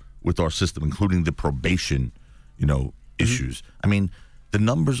problems with our system, including the probation, issues. I mean, the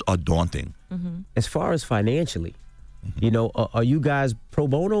numbers are daunting. As far as financially, are you guys pro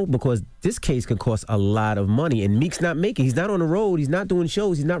bono? Because this case can cost a lot of money, and Meek's not making. He's not on the road. He's not doing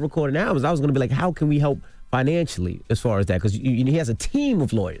shows. He's not recording albums. I was going to be like, how can we help financially as far as that? Because he has a team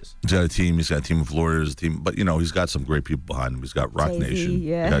of lawyers. He's got a team. He's got a team of lawyers. But he's got some great people behind him. He's got Rock Nation.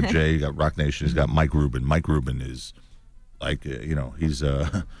 Yeah. He got Jay. He got Rock Nation. He's got Mike Rubin. Mike Rubin is like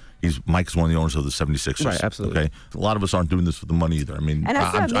Mike's one of the owners of the 76ers. Right, absolutely. Okay, a lot of us aren't doing this for the money either. I mean,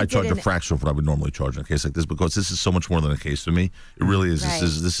 I charge a fraction of what I would normally charge in a case like this because this is so much more than a case to me. It really is. Right.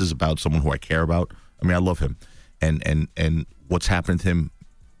 This is about someone who I care about. I mean, I love him, and what's happened to him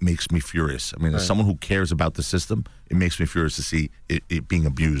makes me furious. I mean, as someone who cares about the system, it makes me furious to see it being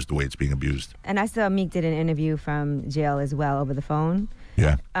abused the way it's being abused. And I saw Meek did an interview from jail as well over the phone.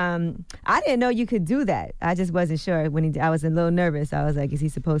 Yeah. I didn't know you could do that. I just wasn't sure when I was a little nervous. I was like, is he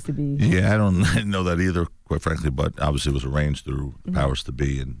supposed to be? Yeah, I didn't know that either, quite frankly, but obviously it was arranged through the powers to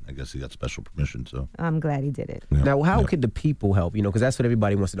be, and I guess he got special permission, so. I'm glad he did it. Yeah. Now, how could the people help? You know, because that's what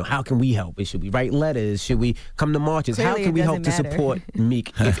everybody wants to know. How can we help? Should we write letters? Should we come to marches? Clearly how can we help doesn't to matter. support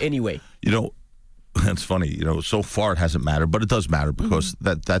Meek, if any way? You know, that's funny. You know, so far it hasn't mattered, but it does matter because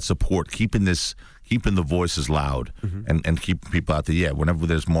that support, keeping the voices loud and keeping people out there. Yeah, whenever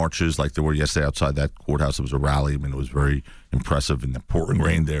there's marches like there were yesterday outside that courthouse, there was a rally. I mean, it was very impressive in the pouring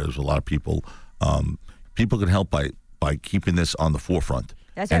rain there. There was a lot of people. People can help by keeping this on the forefront.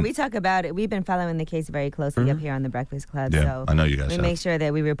 That's right. We talk about it. We've been following the case very closely up here on the Breakfast Club. Yeah, so I know you guys we have. make sure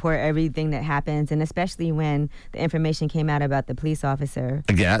that we report everything that happens, and especially when the information came out about the police officer.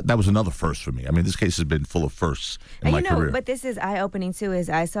 Again, that was another first for me. I mean, this case has been full of firsts in my career. But this is eye-opening too. Is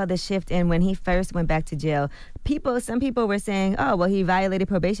I saw the shift in when he first went back to jail. Some people were saying, "Oh, well, he violated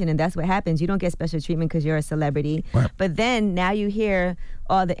probation, and that's what happens. You don't get special treatment because you're a celebrity." Right. But then now you hear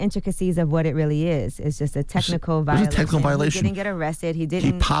all the intricacies of what it really is. It's just a technical violation. It was a technical violation. He didn't get arrested. He didn't.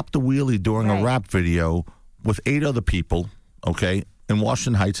 He popped a wheelie during a rap video with 8 other people, okay, in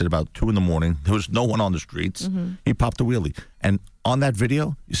Washington Heights at about 2 a.m. There was no one on the streets. He popped a wheelie. And on that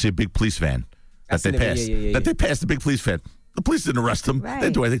video, you see a big police van that they passed. They passed the big police van. The police didn't arrest him. They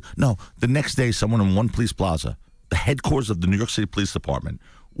didn't do anything. No, the next day, someone in One Police Plaza, the headquarters of the New York City Police Department,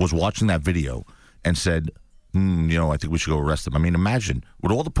 was watching that video and said, I think we should go arrest him. I mean, imagine,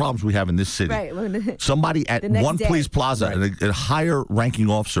 with all the problems we have in this city, somebody at One Police Plaza, a higher ranking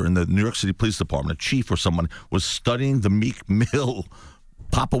officer in the New York City Police Department, a chief or someone, was studying the Meek Mill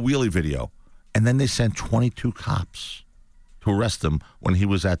Papa Wheelie video. And then they sent 22 cops to arrest him when he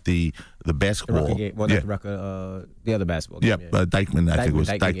was at the basketball. The other basketball game. Dykeman, I think it was.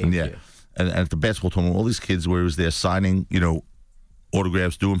 Dykeman, yeah. And at the basketball tournament, all these kids where he was there signing,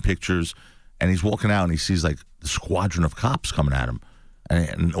 autographs, doing pictures. And he's walking out and he sees like the squadron of cops coming at him.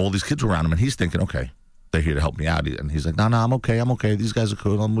 And all these kids around him. And he's thinking, okay, they're here to help me out. And he's like, no, I'm okay. These guys are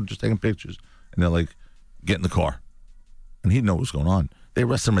cool. I'm just taking pictures. And they're like, get in the car. And he didn't know what was going on. They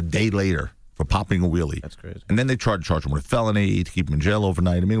arrested him a day later for popping a wheelie. That's crazy. And then they tried to charge him with a felony, to keep him in jail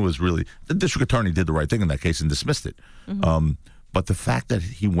overnight. I mean, it was really, the district attorney did the right thing in that case and dismissed it. But the fact that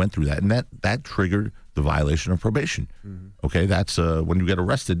he went through that, and that triggered the violation of probation. Okay, that's when you get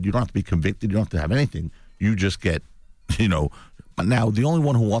arrested, you don't have to be convicted, you don't have to have anything. You just get, Now, the only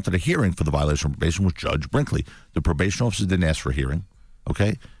one who wanted a hearing for the violation of probation was Judge Brinkley. The probation officer didn't ask for a hearing,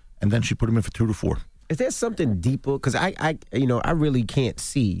 okay? And then she put him in for 2 to 4. Is there something deeper? Because I really can't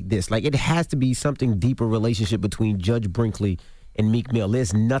see this. Like, it has to be something deeper relationship between Judge Brinkley and Meek Mill.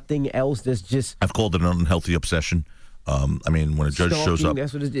 There's nothing else that's just... I've called it an unhealthy obsession. I mean, when a judge shows up...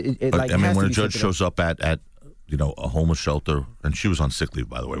 That's what when a judge shows up at a homeless shelter, and she was on sick leave,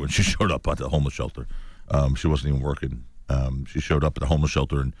 by the way, when she showed up at the homeless shelter. She wasn't even working. She showed up at the homeless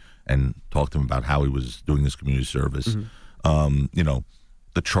shelter and talked to him about how he was doing this community service.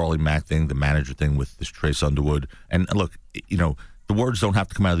 The Charlie Mack thing, the manager thing with this Trace Underwood. And look, the words don't have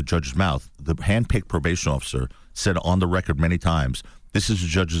to come out of the judge's mouth. The hand-picked probation officer said on the record many times, this is the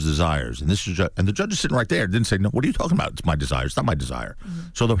judge's desires. And and the judge is sitting right there. Didn't say, no, what are you talking about? It's my desire. It's not my desire.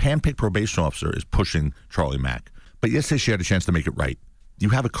 So the hand-picked probation officer is pushing Charlie Mack. But yesterday she had a chance to make it right. You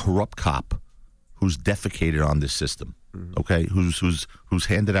have a corrupt cop who's defecated on this system, okay, who's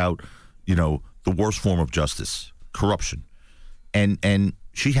handed out, the worst form of justice, corruption. And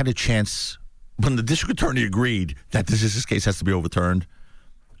she had a chance, when the district attorney agreed that this case has to be overturned,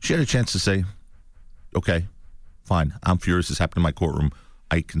 she had a chance to say, okay, fine, I'm furious this happened in my courtroom.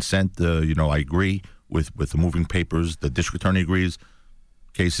 I consent, I agree with the moving papers. The district attorney agrees.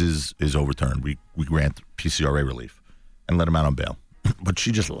 Case is overturned. We grant PCRA relief and let him out on bail. But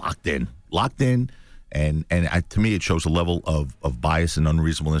she just locked in. And to me, it shows a level of bias and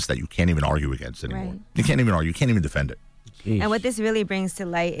unreasonableness that you can't even argue against anymore. Right. You can't even argue. You can't even defend it. And what this really brings to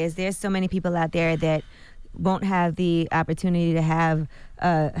light is there's so many people out there that won't have the opportunity to have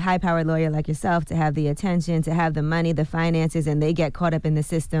a high-powered lawyer like yourself, to have the attention, to have the money, the finances, and they get caught up in the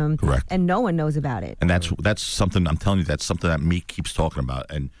system. Correct. And no one knows about it. And that's something, I'm telling you, that's something that Meek keeps talking about.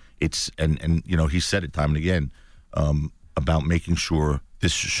 And it's and he said it time and again about making sure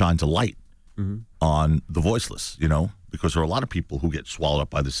this shines a light on the voiceless, because there are a lot of people who get swallowed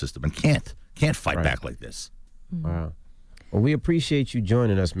up by the system and can't fight back like this. Wow. Well, we appreciate you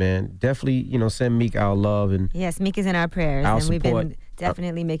joining us, man. Definitely, send Meek our love and yes, Meek is in our prayers, our and support. we've been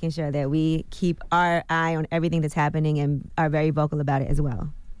definitely making sure that we keep our eye on everything that's happening and are very vocal about it as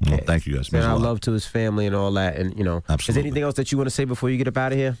well. Well, thank you guys. And our love to his family and all that. And, Absolutely. Is there anything else that you want to say before you get up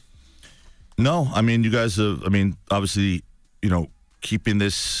out of here? No, you guys have, obviously, keeping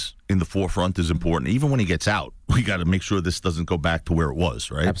this in the forefront is important. Even when he gets out, we got to make sure this doesn't go back to where it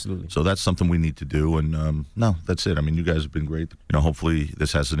was, right? Absolutely. So that's something we need to do. And no, that's it. You guys have been great. Hopefully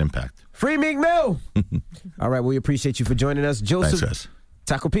this has an impact. Free Meek Mill. All right, we appreciate you for joining us. Joseph. Thanks, guys.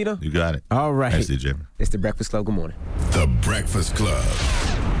 Taco Pina? You got it. All right. Thanks, DJ. It's The Breakfast Club. Good morning. The Breakfast Club.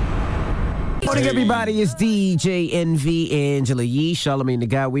 Good morning, everybody. It's DJ NV, Angela Yee, Charlamagne the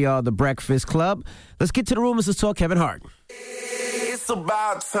Guy. We are The Breakfast Club. Let's get to the rumors. Let's talk Kevin Hart. It's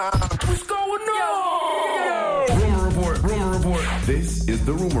about time. What's going on? Rumor report. This is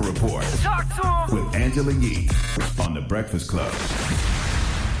the Rumor Report. Talk to him. With Angela Yee on The Breakfast Club.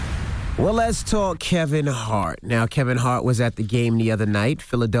 Well, let's talk Kevin Hart. Now, Kevin Hart was at the game the other night.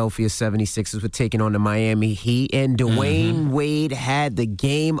 Philadelphia 76ers were taking on the Miami Heat, and Dwayne Wade had the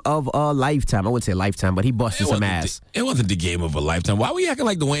game of a lifetime. I wouldn't say a lifetime, but he busted some ass. It wasn't the game of a lifetime. Why we acting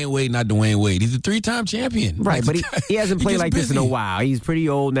like Dwayne Wade, not Dwayne Wade? He's a 3-time champion. Right, but he hasn't played like this in a while. He's pretty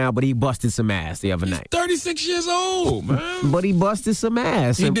old now, but he busted some ass the other night. 36 years old, man. But he busted some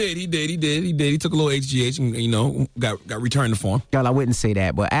ass. He did. He took a little HGH and, got returned to form. Y'all, I wouldn't say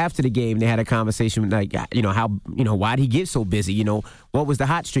that, but after the game, they had a conversation like, why'd he get so busy? What was the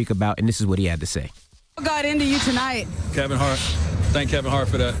hot streak about? And this is what he had to say. What got into you tonight? Kevin Hart. Thank Kevin Hart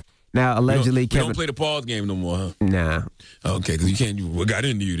for that. Now, allegedly, Kevin... You don't play the pause game no more, huh? Nah. Okay, because you can't... What got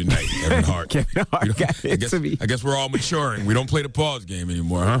into you tonight, Kevin Hart? Kevin Hart got into me. I guess we're all maturing. We don't play the pause game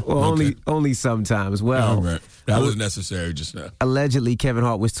anymore, huh? Well, only sometimes. Well, all right. That was necessary just now. Allegedly, Kevin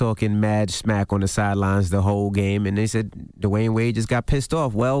Hart was talking mad smack on the sidelines the whole game, and they said Dwayne Wade just got pissed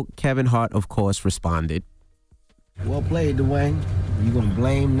off. Well, Kevin Hart, of course, responded. Well played, Dwayne. You gonna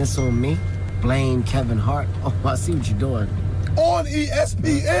blame this on me? Blame Kevin Hart? Oh, I see what you're doing. On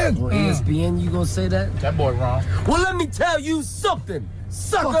ESPN. On ESPN, you gonna say that? That boy wrong. Well, let me tell you something,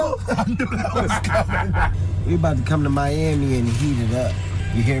 sucker. I knew that was coming. We about to come to Miami and heat it up.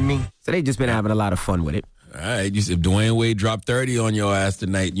 You hear me? So they just been having a lot of fun with it. All right, if Dwayne Wade dropped 30 on your ass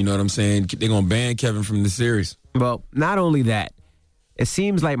tonight, you know what I'm saying? They're going to ban Kevin from the series. Well, not only that, it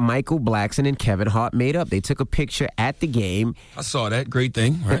seems like Michael Blackson and Kevin Hart made up. They took a picture at the game. I saw that. Great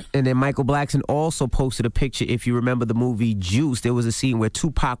thing, right? And then Michael Blackson also posted a picture. If you remember the movie Juice, there was a scene where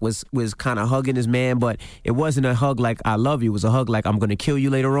Tupac was kind of hugging his man, but it wasn't a hug like I love you. It was a hug like I'm going to kill you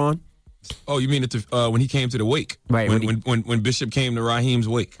later on. Oh, you mean when he came to the wake? Right. When Bishop came to Raheem's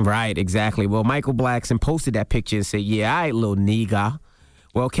wake. Right, exactly. Well, Michael Blackson posted that picture and said, yeah, all right, little nigga.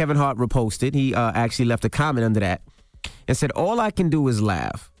 Well, Kevin Hart reposted. He actually left a comment under that and said, all I can do is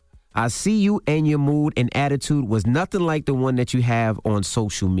laugh. I see you and your mood and attitude was nothing like the one that you have on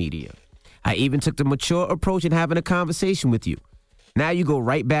social media. I even took the mature approach in having a conversation with you. Now you go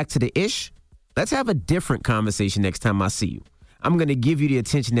right back to the ish. Let's have a different conversation next time I see you. I'm going to give you the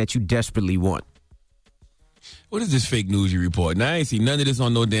attention that you desperately want. What is this fake news you report? Now, I ain't seen none of this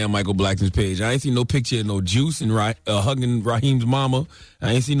on no damn Michael Blackson's page. I ain't seen no picture of no Juice and hugging Raheem's mama.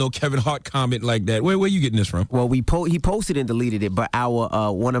 I ain't seen no Kevin Hart comment like that. Where you getting this from? Well, he posted and deleted it, but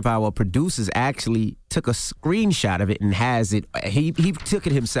one of our producers actually took a screenshot of it and has it. He took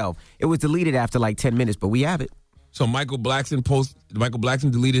it himself. It was deleted after like 10 minutes, but we have it. So Michael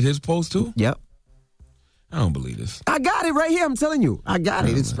Blackson deleted his post too? Yep. I don't believe this. I got it right here. I'm telling you. I got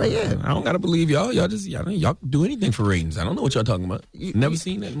it. It's right here. I don't got to believe y'all. Y'all do anything for ratings. I don't know what y'all talking about. Never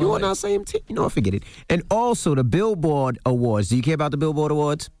seen that in my You life. on our same team. You know, I forget it. And also the Billboard Awards. Do you care about the Billboard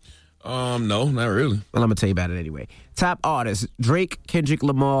Awards? No, not really. Well, I'm going to tell you about it anyway. Top artists: Drake, Kendrick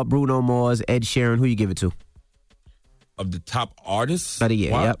Lamar, Bruno Mars, Ed Sheeran. Who you give it to? Of the top artists? Of the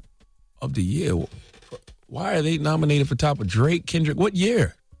year, yep. Of the year. Why are they nominated for top of Drake, Kendrick? What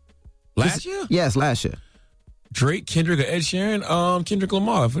year? Last year? Yes, last year. Drake, Kendrick, or Ed Sheeran? Kendrick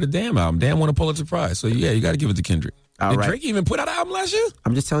Lamar for the Damn album. Damn won a Pulitzer Prize. So, yeah, you got to give it to Kendrick. Did Drake even put out an album last year?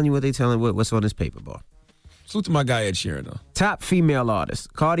 I'm just telling you what they telling. What's on this paper, boy. Salute to my guy Ed Sheeran, though. Top female artists: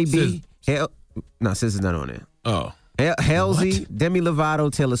 Cardi B. SZA's not on there. Oh. Halsey, Demi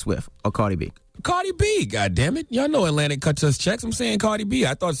Lovato, Taylor Swift, or Cardi B. Cardi B, goddammit. Y'all know Atlantic cuts us checks. I'm saying Cardi B.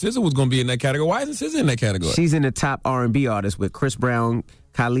 I thought SZA was going to be in that category. Why isn't SZA in that category? She's in the top R&B artists with Chris Brown,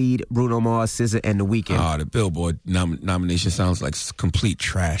 Khalid, Bruno Mars, SZA, and The Weeknd. Oh, the Billboard nomination sounds like complete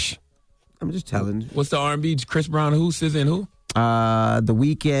trash. I'm just telling. What's the R&B? Chris Brown, who? SZA and who? The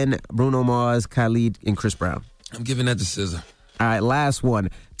Weeknd, Bruno Mars, Khalid, and Chris Brown. I'm giving that to SZA. All right, last one.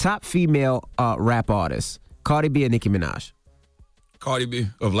 Top female rap artists: Cardi B and Nicki Minaj. Cardi B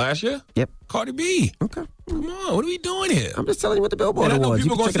of last year? Yep. Cardi B. Okay. Come on, what are we doing here? I'm just telling you what the Billboard and I know Awards.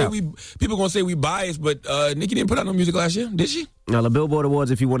 People gonna say we biased, but Nicki didn't put out no music last year, did she? Now, the Billboard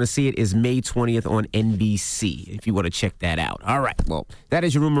Awards, if you want to see it, is May 20th on NBC, if you want to check that out. All right, well, that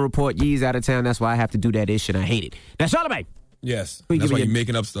is your rumor report. Yee's out of town. That's why I have to do that ish, and I hate it. Now, Charlamagne. Yes. That's why you're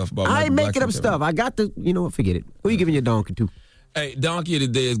making up stuff about I ain't making up stuff. I got the, you know what, forget it. Who you giving your donkey to? Hey, donkey of the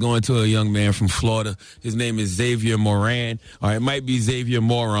day is going to a young man from Florida. His name is Xavier Moran. Or it might be Xavier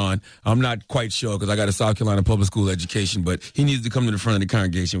Moron. I'm not quite sure because I got a South Carolina public school education, but he needs to come to the front of the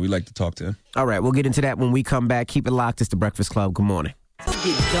congregation. We'd like to talk to him. All right, we'll get into that when we come back. Keep it locked. It's The Breakfast Club. Good morning. You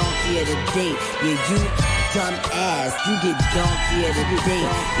get donkey of the day, yeah, you dumb ass. You get donkey of the day,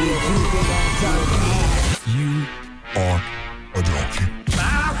 yeah, you dumb ass. You are a donkey.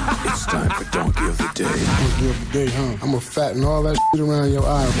 It's time for Donkey of the Day. Donkey of the Day, huh? I'm gonna fatten all that shit around your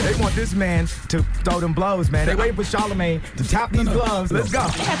eye. They want this man to throw them blows, man. They waiting for Charlamagne to tap these gloves. Let's go.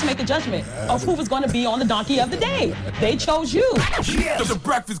 They had to make a judgment of who was going to be on the Donkey of the Day. They chose you. Yes. The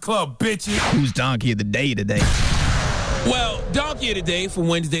Breakfast Club, bitches. Who's Donkey of the Day today? Well, Donkey of the Day for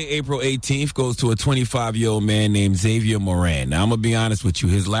Wednesday, April 18th goes to a 25-year-old man named Xavier Moran. Now, I'm going to be honest with you.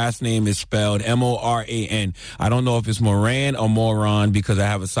 His last name is spelled M-O-R-A-N. I don't know if it's Moran or Moron because I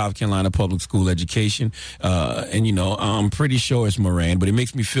have a South Carolina public school education. And, you know, I'm pretty sure it's Moran, but it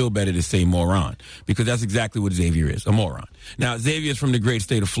makes me feel better to say moron because that's exactly what Xavier is, a moron. Now, Xavier is from the great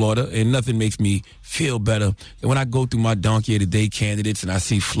state of Florida, and nothing makes me feel better than when I go through my Donkey of the Day candidates and I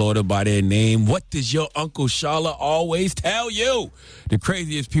see Florida by their name. What does your Uncle Shala always tell you? The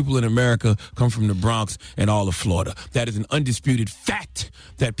craziest people in America come from the Bronx and all of Florida. That is an undisputed fact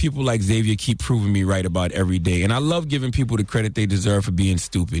that people like Xavier keep proving me right about every day. And I love giving people the credit they deserve for being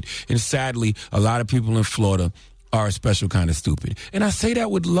stupid. And sadly, a lot of people in Florida are a special kind of stupid. And I say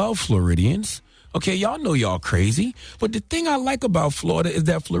that with love, Floridians. Okay, y'all know y'all crazy, but the thing I like about Florida is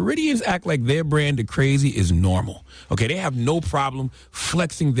that Floridians act like their brand of crazy is normal. Okay, they have no problem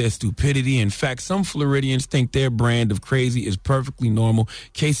flexing their stupidity. In fact, some Floridians think their brand of crazy is perfectly normal.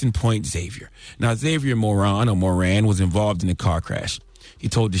 Case in point, Xavier. Now, Xavier Moran was involved in a car crash. He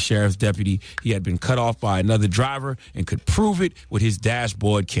told the sheriff's deputy he had been cut off by another driver and could prove it with his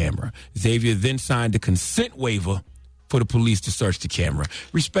dashboard camera. Xavier then signed a consent waiver for the police to search the camera.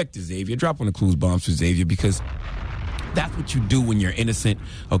 Respect to Xavier. Drop one of the clues bombs for Xavier because that's what you do when you're innocent.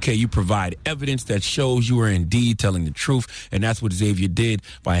 Okay, you provide evidence that shows you are indeed telling the truth, and that's what Xavier did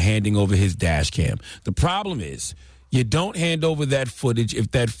by handing over his dash cam. The problem is you don't hand over that footage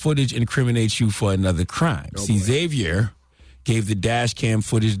if that footage incriminates you for another crime. See, Xavier gave the dash cam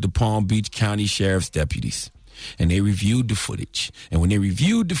footage to Palm Beach County Sheriff's deputies, and they reviewed the footage. And when they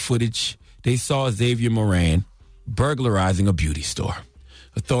reviewed the footage, they saw Xavier Moran burglarizing a beauty store.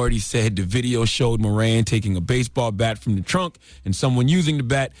 Authorities said the video showed Moran taking a baseball bat from the trunk and someone using the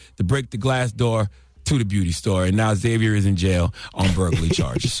bat to break the glass door to the beauty store. And now Xavier is in jail on burglary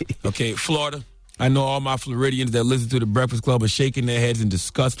charges. Okay, Florida. I know all my Floridians that listen to the Breakfast Club are shaking their heads in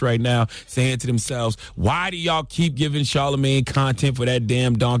disgust right now, saying to themselves, why do y'all keep giving Charlamagne content for that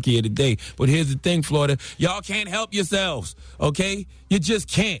damn Donkey of the Day? But here's the thing, Florida. Y'all can't help yourselves, okay? You just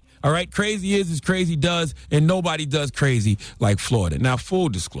can't, all right? Crazy is as crazy does, and nobody does crazy like Florida. Now, full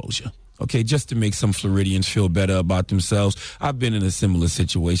disclosure. Okay, just to make some Floridians feel better about themselves, I've been in a similar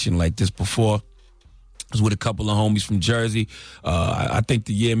situation like this before. I was with a couple of homies from Jersey. I think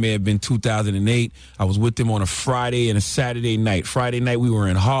the year may have been 2008. I was with them on a Friday and a Saturday night. Friday night, we were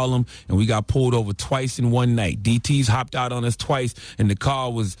in Harlem, and we got pulled over twice in one night. DTs hopped out on us twice, and the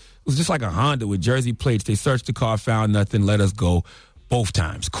car was just like a Honda with Jersey plates. They searched the car, found nothing, let us go both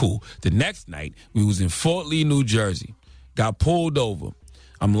times. Cool. The next night, we was in Fort Lee, New Jersey. Got pulled over.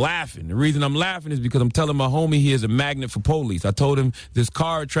 I'm laughing. The reason I'm laughing is because I'm telling my homie he is a magnet for police. I told him this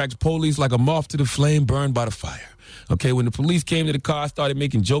car attracts police like a moth to the flame burned by the fire. Okay, when the police came to the car, I started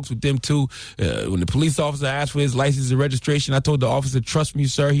making jokes with them, too. When the police officer asked for his license and registration, I told the officer, trust me,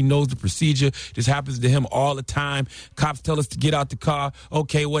 sir, he knows the procedure. This happens to him all the time. Cops tell us to get out the car.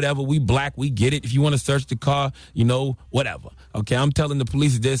 Okay, whatever. We black. We get it. If you want to search the car, you know, whatever. Okay, I'm telling the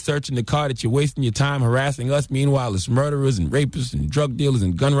police that they're searching the car, that you're wasting your time harassing us. Meanwhile, it's murderers and rapists and drug dealers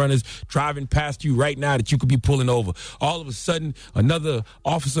and gun runners driving past you right now that you could be pulling over. All of a sudden, another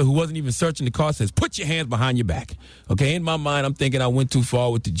officer who wasn't even searching the car says, put your hands behind your back. Okay, in my mind, I'm thinking I went too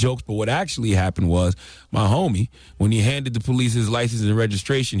far with the jokes, but what actually happened was my homie, when he handed the police his license and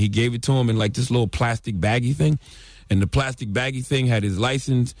registration, he gave it to him in like this little plastic baggie thing. And the plastic baggie thing had his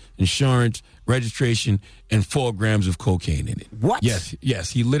license, insurance, registration, and 4 grams of cocaine in it. What? Yes.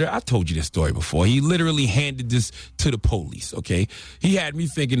 He literally, I told you this story before. He literally handed this to the police, okay? He had me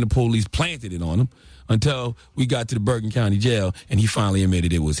thinking the police planted it on him until we got to the Bergen County Jail, and he finally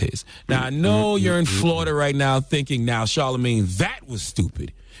admitted it was his. Now, I know you're in Florida right now thinking, now, Charlamagne, that was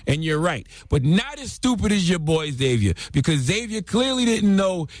stupid. And you're right. But not as stupid as your boy Xavier, because Xavier clearly didn't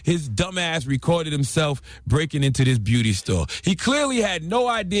know his dumbass recorded himself breaking into this beauty store. He clearly had no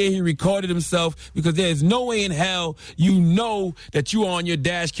idea he recorded himself, because there's no way in hell you know that you are on your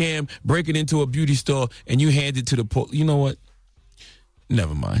dash cam breaking into a beauty store and you hand it to the police. You know what?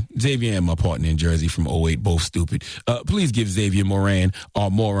 Never mind. Xavier and my partner in Jersey from 08, both stupid. Please give Xavier Moran,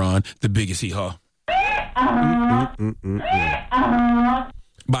 or Moron, the biggest hee-haw.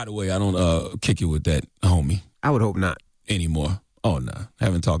 By the way, I don't kick it with that homie. I would hope not. Anymore. Oh, no. Nah.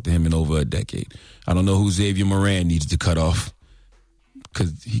 Haven't talked to him in over a decade. I don't know who Xavier Moran needs to cut off,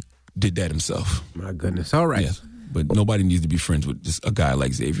 because he did that himself. My goodness. All right. Yes. But nobody needs to be friends with just a guy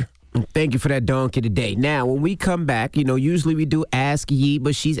like Xavier. Thank you for that donkey today. Now, when we come back, usually we do Ask Yee,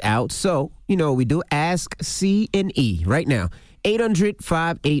 but she's out. So, we do Ask C and E right now.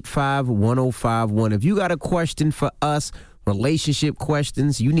 800-585-1051. If you got a question for us, relationship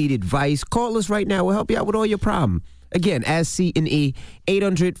questions, you need advice, call us right now. We'll help you out with all your problems. Again, Ask C and E,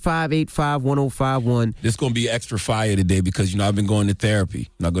 800-585-1051. This is going to be extra fire today because, I've been going to therapy.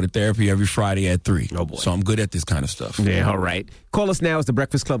 And I go to therapy every Friday at 3. Oh, boy. So I'm good at this kind of stuff. Yeah, all right. Call us now. It's The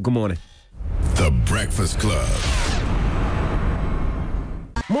Breakfast Club. Good morning. The Breakfast Club.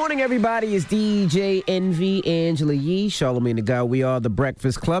 Morning, everybody. It's DJ NV, Angela Yee, Charlamagne the Guy. We are The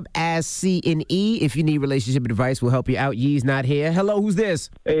Breakfast Club. Ask C and E. If you need relationship advice, we'll help you out. Yee's not here. Hello, who's this?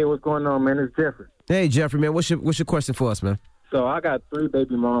 Hey, what's going on, man? It's Jeffrey. Hey, Jeffrey, man. What's your question for us, man? So I got 3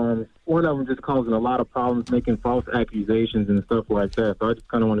 baby moms. One of them just causing a lot of problems, making false accusations and stuff like that. So I just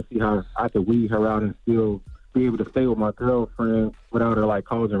kind of want to see how I could weed her out and still be able to stay with my girlfriend without her,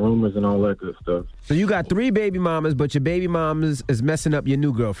 causing rumors and all that good stuff. So you got 3 baby mamas, but your baby mamas is messing up your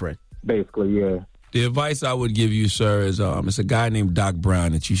new girlfriend. Basically, yeah. The advice I would give you, sir, is it's a guy named Doc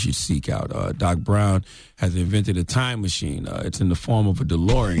Brown that you should seek out. Doc Brown has invented a time machine. It's in the form of a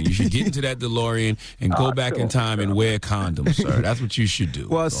DeLorean. You should get into that DeLorean and go back in time and wear condoms, sir. That's what you should do.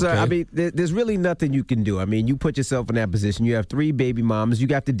 Well, sir, I mean, there's really nothing you can do. I mean, you put yourself in that position. You have 3 baby moms. You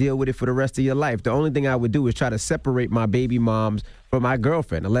got to deal with it for the rest of your life. The only thing I would do is try to separate my baby moms from my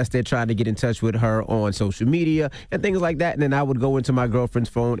girlfriend, unless they're trying to get in touch with her on social media and things like that. And then I would go into my girlfriend's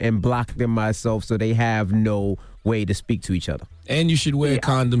phone and block them myself so they have no way to speak to each other. And you should wear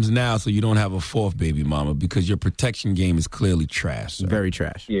condoms now so you don't have a 4th baby mama, because your protection game is clearly trash, sir. Very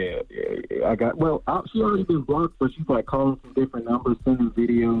trash. Yeah. She already been blocked, but she's calling from different numbers, sending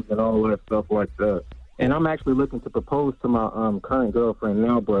videos and all that stuff like that. And I'm actually looking to propose to my current girlfriend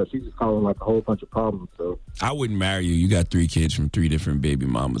now, but she's just causing a whole bunch of problems. So I wouldn't marry you. You got 3 kids from 3 different baby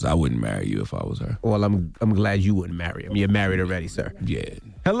mamas. I wouldn't marry you if I was her. Well, I'm glad you wouldn't marry him. You're married already, sir. Yeah.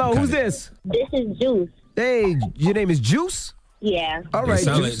 Hello, who's this? This is Juice. Hey, your name is Juice? Yeah. All right,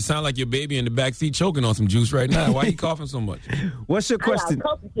 sound like your baby in the back seat choking on some juice right now. Why are you coughing so much? What's your question? I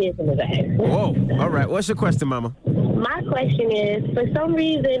got a couple kids in the back. Whoa. All right. What's your question, Mama? My question is, for some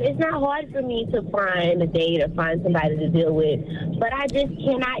reason, it's not hard for me to find a date or find somebody to deal with, but I just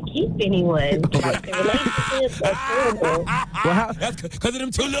cannot keep anyone. The relationships are horrible. Well, that's because of them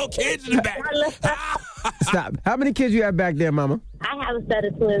 2 little kids in the back. Stop. How many kids you have back there, Mama? I have a set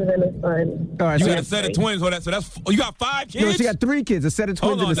of twins and a son. All right, you got a set of twins. So that's you got 5 kids? No, she got 3 kids. A set of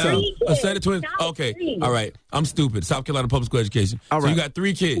twins and a son. A set of twins. Okay. All right. I'm stupid. South Carolina Public School Education. All right. So you got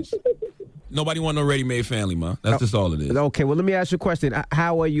 3 kids. Nobody want no ready-made family, man. That's just all it is. Okay, well, let me ask you a question.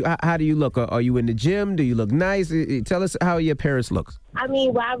 How are you? How do you look? Are you in the gym? Do you look nice? Tell us how your appearance looks. I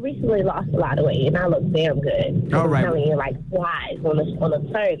mean, I recently lost a lot of weight, and I look damn good. All right. I'm telling you, flies on the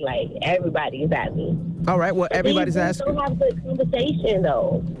third, everybody's at me. All right, well, everybody's asking. Don't have good conversation,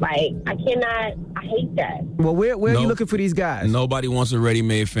 though. I hate that. Well, where are you looking for these guys? Nobody wants a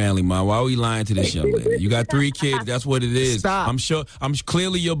ready-made family, man. Why are we lying to this young lady? You got 3 kids. That's what it is. Stop.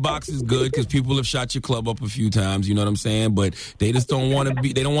 Clearly your box is good because people have shot your club up a few times. You know what I'm saying? But they just don't want to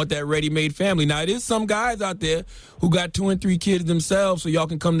be. They don't want that ready-made family. Now, it is some guys out there who got 2 and 3 kids themselves, so y'all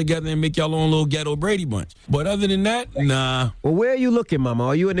can come together and make y'all own little ghetto Brady bunch. But other than that, nah. Well, where are you looking, Mama?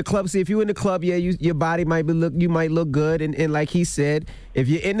 Are you in the club? See, if you're in the club, yeah, your body might you might look good, and like he said, if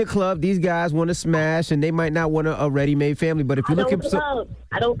you're in the club, these guys want to smash, and they might not want a ready-made family. But if you're looking for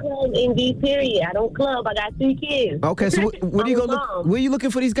I don't club in B period. I don't club. I got 3 kids. Okay, so where do you go look? Where are you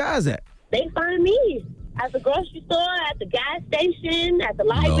looking for these guys at? They find me at the grocery store, at the gas station, at the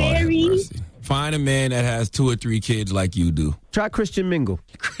library. Find a man that has 2 or 3 kids like you do. Try Christian Mingle.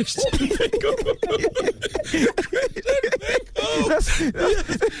 Christian Mingle.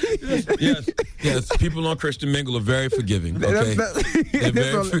 Yes. People on Christian Mingle are very forgiving. Okay,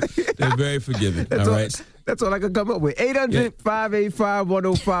 they're very forgiving. All right. That's all I could come up with.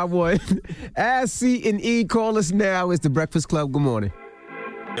 800-585-1051. Ask C and E. Call us now. It's the Breakfast Club. Good morning.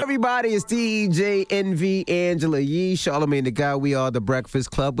 Everybody, it's DJ NV, Angela Yee, Charlamagne the Guy. We are the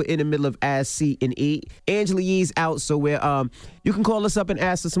Breakfast Club. We're in the middle of Ask C and E. Angela Yee's out, so you can call us up and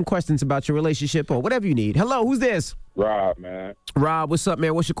ask us some questions about your relationship or whatever you need. Hello, who's this? Rob, man. Rob, what's up,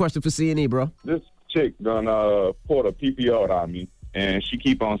 man? What's your question for C and E, bro? This chick done pulled a PPO on me, and she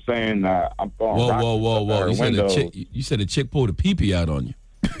keep on saying that I'm throwing Whoa. You said a chick pulled a pee-pee out on you.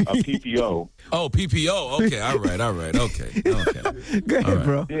 A PPO. Oh, PPO. Okay, all right. Okay. Go ahead,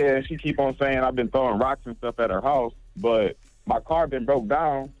 bro. Yeah, she keep on saying I've been throwing rocks and stuff at her house, but my car been broke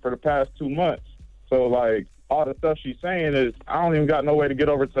down for the past 2 months. So, like, all the stuff she's saying is I don't even got no way to get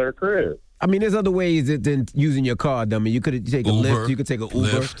over to her crib. I mean, there's other ways than using your car, dummy. You could take a Lyft. You could take an Uber.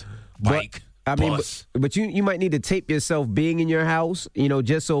 Lyft, bike. I mean, but you might need to tape yourself being in your house,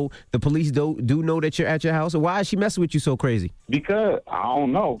 just so the police do know that you're at your house. Or why is she messing with you so crazy? Because, I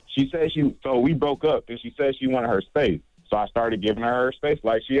don't know. She said so we broke up, and she said she wanted her space. So I started giving her space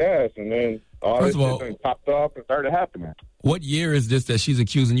like she asked, and then all this shit popped off and started happening. What year is this that she's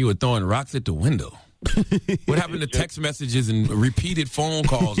accusing you of throwing rocks at the window? What happened to text messages and repeated phone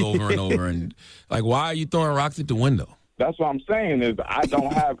calls over and over? And, like, why are you throwing rocks at the window? That's what I'm saying is I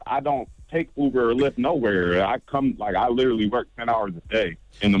don't take Uber or Lyft nowhere. I literally work 10 hours a day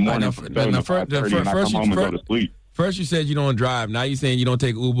in the morning from 7 to 5:30, and I come home and go to sleep. First you said you don't drive. Now you're saying you don't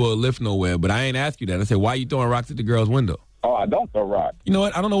take Uber or Lyft nowhere. But I ain't asked you that. I said, why are you throwing rocks at the girl's window? Oh, I don't throw rocks. You know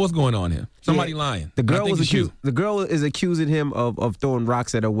what? I don't know what's going on here. Somebody lying. The girl is accusing him of throwing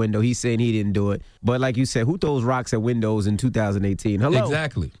rocks at her window. He's saying he didn't do it. But like you said, who throws rocks at windows in 2018? Hello?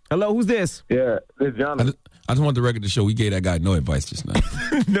 Exactly. Hello, who's this? Yeah, this is Jonathan. I just want the record to show we gave that guy no advice just now.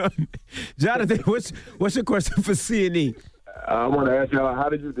 No. Jonathan, what's your question for C&E? I want to ask y'all, how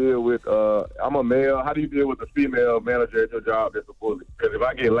did you deal with, I'm a male, how do you deal with a female manager at your job that's a bully? Because if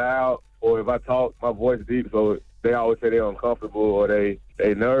I get loud or if I talk, my voice deep, so they always say they're uncomfortable or they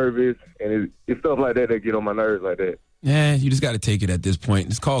nervous, and it's stuff like that get on my nerves like that. Yeah, you just got to take it at this point.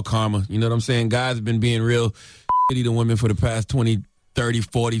 It's called karma. You know what I'm saying? Guys have been being real shitty to women for the past 20, 30,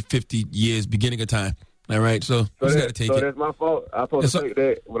 40, 50 years, beginning of time. All right, so you just got to take it. So that's my fault. I'm supposed to take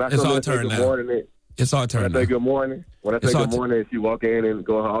that. When I come in and say good morning, it's our turn now. When I say good morning, she walk in and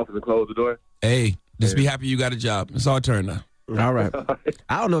go in her office and close the door. Hey, just be happy you got a job. It's our turn now. All right.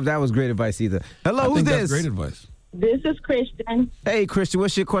 I don't know if that was great advice either. Hello, who's this? That's great advice. This is Christian. Hey, Christian,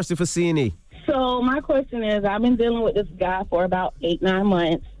 what's your question for C&E? So my question is, I've been dealing with this guy for about 8-9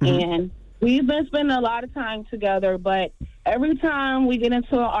 months, and we've been spending a lot of time together, but every time we get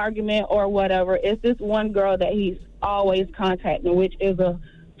into an argument or whatever, it's this one girl that he's always contacting, which is a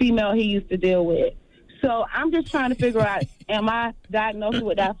female he used to deal with. So I'm just trying to figure out, am I diagnosed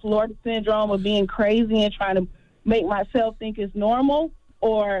with that Florida syndrome of being crazy and trying to make myself think it's normal?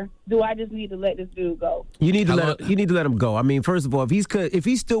 Or do I just need to let this dude go? You need to let him go. I mean, first of all, if he's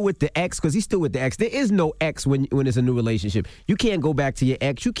still with the ex, because he's still with the ex, there is no ex when it's a new relationship. You can't go back to your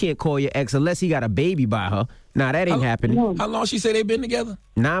ex. You can't call your ex unless he got a baby by her. Nah, that ain't happening. How long she say they been together?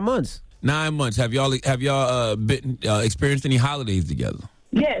 9 months. 9 months. Have y'all been experienced any holidays together?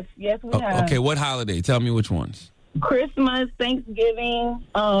 Yes, we have. Okay, what holiday? Tell me which ones. Christmas, Thanksgiving,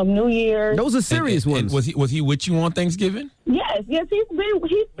 New Year's. Those are serious ones. Was he with you on Thanksgiving? Yes, he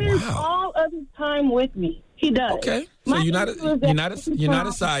spends all of his time with me. He does. Okay, so you're not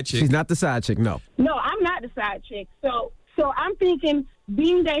a side chick. She's not the side chick. No. No, I'm not the side chick. So I'm thinking,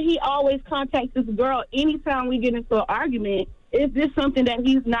 being that he always contacts this girl anytime we get into an argument, is this something that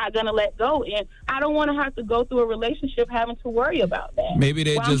he's not going to let go? And I don't want to have to go through a relationship having to worry about that. Maybe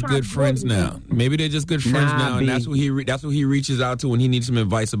they're just good friends now. Maybe they're just good friends now, and that's what he reaches out to when he needs some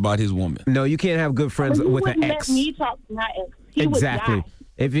advice about his woman. No, you can't have good friends with an ex. Let me talk to my ex. He exactly. Would die.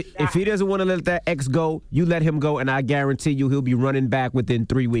 If he doesn't want to let that ex go, you let him go, and I guarantee you he'll be running back within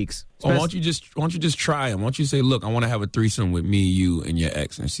 3 weeks. Why don't you just try him? Why don't you say, look, I want to have a threesome with me, you, and your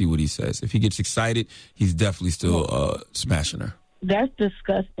ex, and see what he says. If he gets excited, he's definitely still smashing her. That's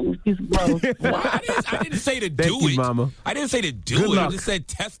disgusting. He's gross. Well, I didn't say to do Thank you, it. Mama. I didn't say to do Good it. luck. I just said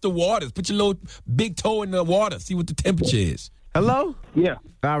test the waters. Put your little big toe in the water. See what the temperature is. Hello? Yeah.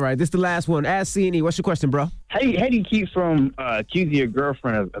 All right, this is the last one. Ask C&E. What's your question, bro? How do you keep from accusing your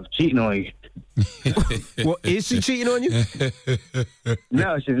girlfriend of cheating on you? Well, is she cheating on you?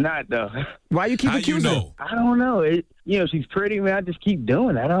 No, she's not, though. Why you keep accusing her? I don't know. She's pretty, man. I just keep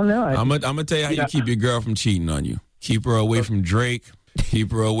doing it. I don't know. I'm gonna tell you how you keep your girl from cheating on you. Keep her away from Drake.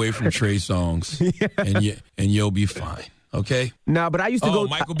 Keep her away from Trey Songz, and you'll be fine. Okay? No, but I used to go.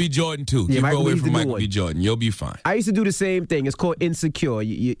 Michael B. Jordan, too. Yeah, Keep Michael away B's from the new Michael one. B. Jordan. You'll be fine. I used to do the same thing. It's called insecure.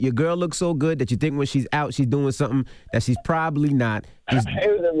 Your girl looks so good that you think when she's out, she's doing something that she's probably not. I'm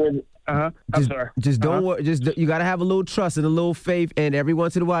sorry. Just don't worry. You gotta have a little trust and a little faith, and every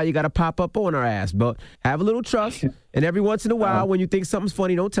once in a while you gotta pop up on her ass. But have a little trust, and every once in a while when you think something's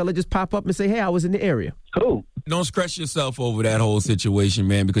funny, don't tell her. Just pop up and say, "Hey, I was in the area." Cool. Don't stress yourself over that whole situation,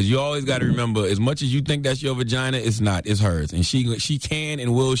 man, because you always got to remember, as much as you think that's your vagina, it's not. It's hers, and she can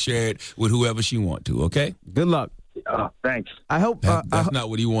and will share it with whoever she want to. Okay. Good luck. Thanks. I hope that's not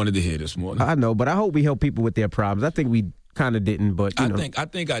what he wanted to hear this morning. I know, but I hope we help people with their problems. I think we kind of didn't, but you know. I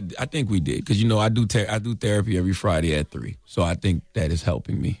think we did, because I do therapy every Friday at 3, so I think that is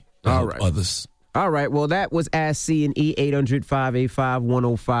helping me. All right. Others. All right. Well, that was Ask C&E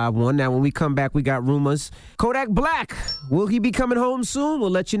 800-585-1051. Now, when we come back, we got rumors. Kodak Black, will he be coming home soon? We'll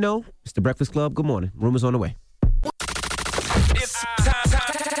let you know. It's the Breakfast Club. Good morning. Rumors on the way. It's time.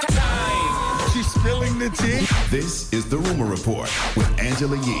 She's spilling the tea. This is the Rumor Report with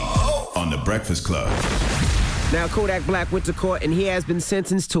Angela Yee on the Breakfast Club. Now, Kodak Black went to court, and he has been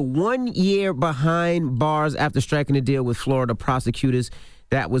sentenced to 1 year behind bars after striking a deal with Florida prosecutors.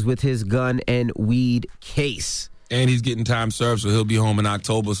 That was with his gun and weed case. And he's getting time served, so he'll be home in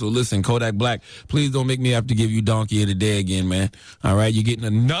October. So listen, Kodak Black, please don't make me have to give you Donkey of the Day again, man. All right? You're getting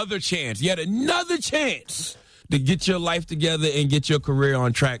another chance, yet another chance to get your life together and get your career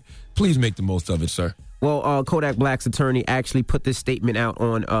on track. Please make the most of it, sir. Well, Kodak Black's attorney actually put this statement out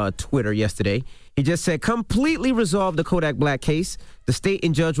on Twitter yesterday. He just said, completely resolved the Kodak Black case. The state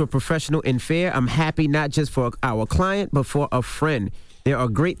and judge were professional and fair. I'm happy not just for our client, but for a friend. There are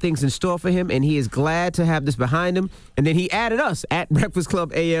great things in store for him, and he is glad to have this behind him. And then he added us at Breakfast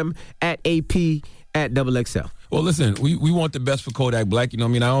Club AM, at AP, at XXL. Well, listen, we want the best for Kodak Black. You know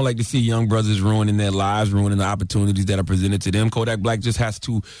what I mean? I don't like to see young brothers ruining their lives, ruining the opportunities that are presented to them. Kodak Black just has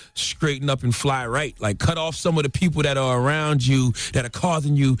to straighten up and fly right. Like, cut off some of the people that are around you that are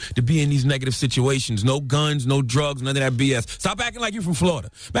causing you to be in these negative situations. No guns, no drugs, none of that BS. Stop acting like you're from Florida.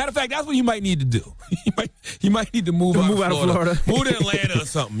 Matter of fact, that's what you might need to do. You might need to move out of Florida. Move to Atlanta or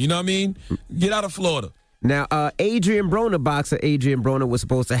something. You know what I mean? Get out of Florida. Now, boxer Adrian Broner was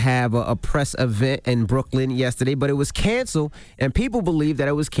supposed to have a press event in Brooklyn yesterday, but it was canceled, and people believe that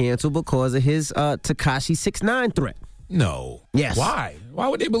it was canceled because of his Tekashi 6ix9ine threat. No. Yes. Why? Why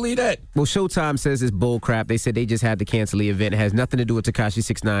would they believe that? Well, Showtime says it's bull crap. They said they just had to cancel the event. It has nothing to do with Tekashi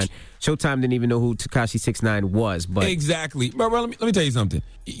 6ix9ine. Showtime didn't even know who Tekashi 6ix9ine was. But exactly. Bro, let me tell you something.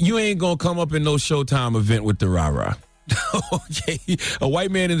 You ain't going to come up in no Showtime event with the rah-rah. Okay, a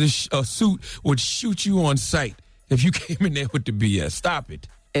white man in a suit would shoot you on sight if you came in there with the BS. Stop it.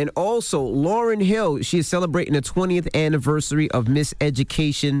 And also, Lauryn Hill, she is celebrating the 20th anniversary of Miss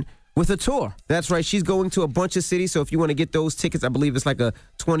Education with a tour. That's right. She's going to a bunch of cities. So if you want to get those tickets, I believe it's like a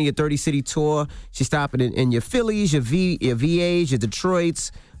 20 or 30 city tour. She's stopping in your Phillies, your VAs, your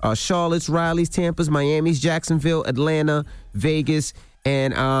Detroits, Charlotte's, Raleigh's, Tampa's, Miami's, Jacksonville, Atlanta, Vegas.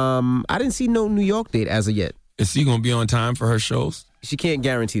 And I didn't see no New York date as of yet. Is she going to be on time for her shows? She can't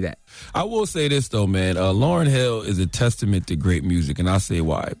guarantee that. I will say this, though, man. Lauryn Hill is a testament to great music, and I'll say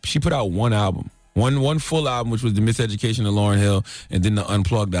why. She put out one album, one full album, which was the Miseducation of Lauryn Hill, and then the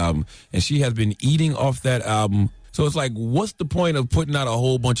Unplugged album. And she has been eating off that album. So it's like, what's the point of putting out a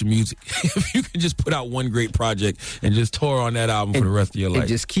whole bunch of music if you can just put out one great project and just tour on that album for the rest of your life? And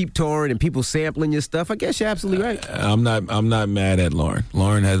just keep touring and people sampling your stuff. I guess you're absolutely right. I'm not mad at Lauryn.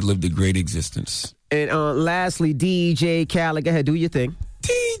 Lauryn has lived a great existence. And lastly, DJ Khaled, go ahead, do your thing.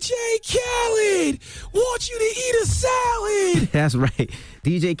 DJ Khaled wants you to eat a salad. That's right.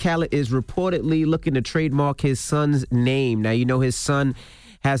 DJ Khaled is reportedly looking to trademark his son's name. Now, you know his son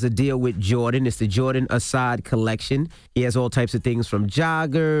has a deal with Jordan. It's the Jordan Assad collection. He has all types of things from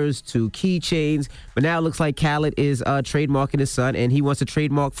joggers to keychains. But now it looks like Khaled is trademarking his son, and he wants to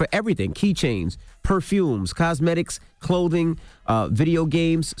trademark for everything. Keychains, perfumes, cosmetics, clothing, video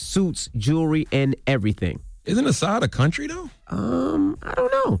games, suits, jewelry, and everything. Isn't Assad a country, though? I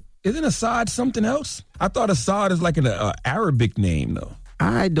don't know. Isn't Assad something else? I thought Assad is like an Arabic name, though.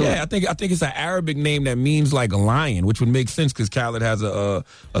 I don't. Yeah, I think it's an Arabic name that means like a lion, which would make sense because Khaled has a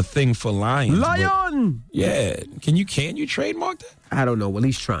thing for lions. Lion. Yeah, can you trademark that? I don't know. Well,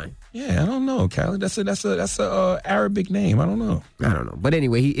 he's trying. Yeah, I don't know, Khaled. That's a Arabic name. I don't know. But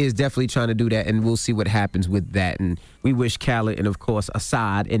anyway, he is definitely trying to do that, and we'll see what happens with that. And we wish Khaled and, of course,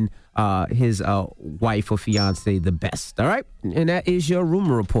 Assad and his wife or fiance the best. All right? And that is your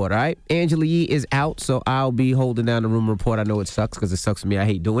rumor report, all right? Angela Yee is out, so I'll be holding down the rumor report. I know it sucks because it sucks for me. I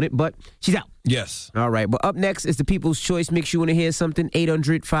hate doing it, but she's out. Yes. All right. But up next is the People's Choice. Make sure you want to hear something.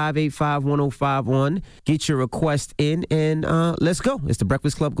 800-585-1051. Get your request in, and let's go. It's the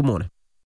Breakfast Club. Good morning.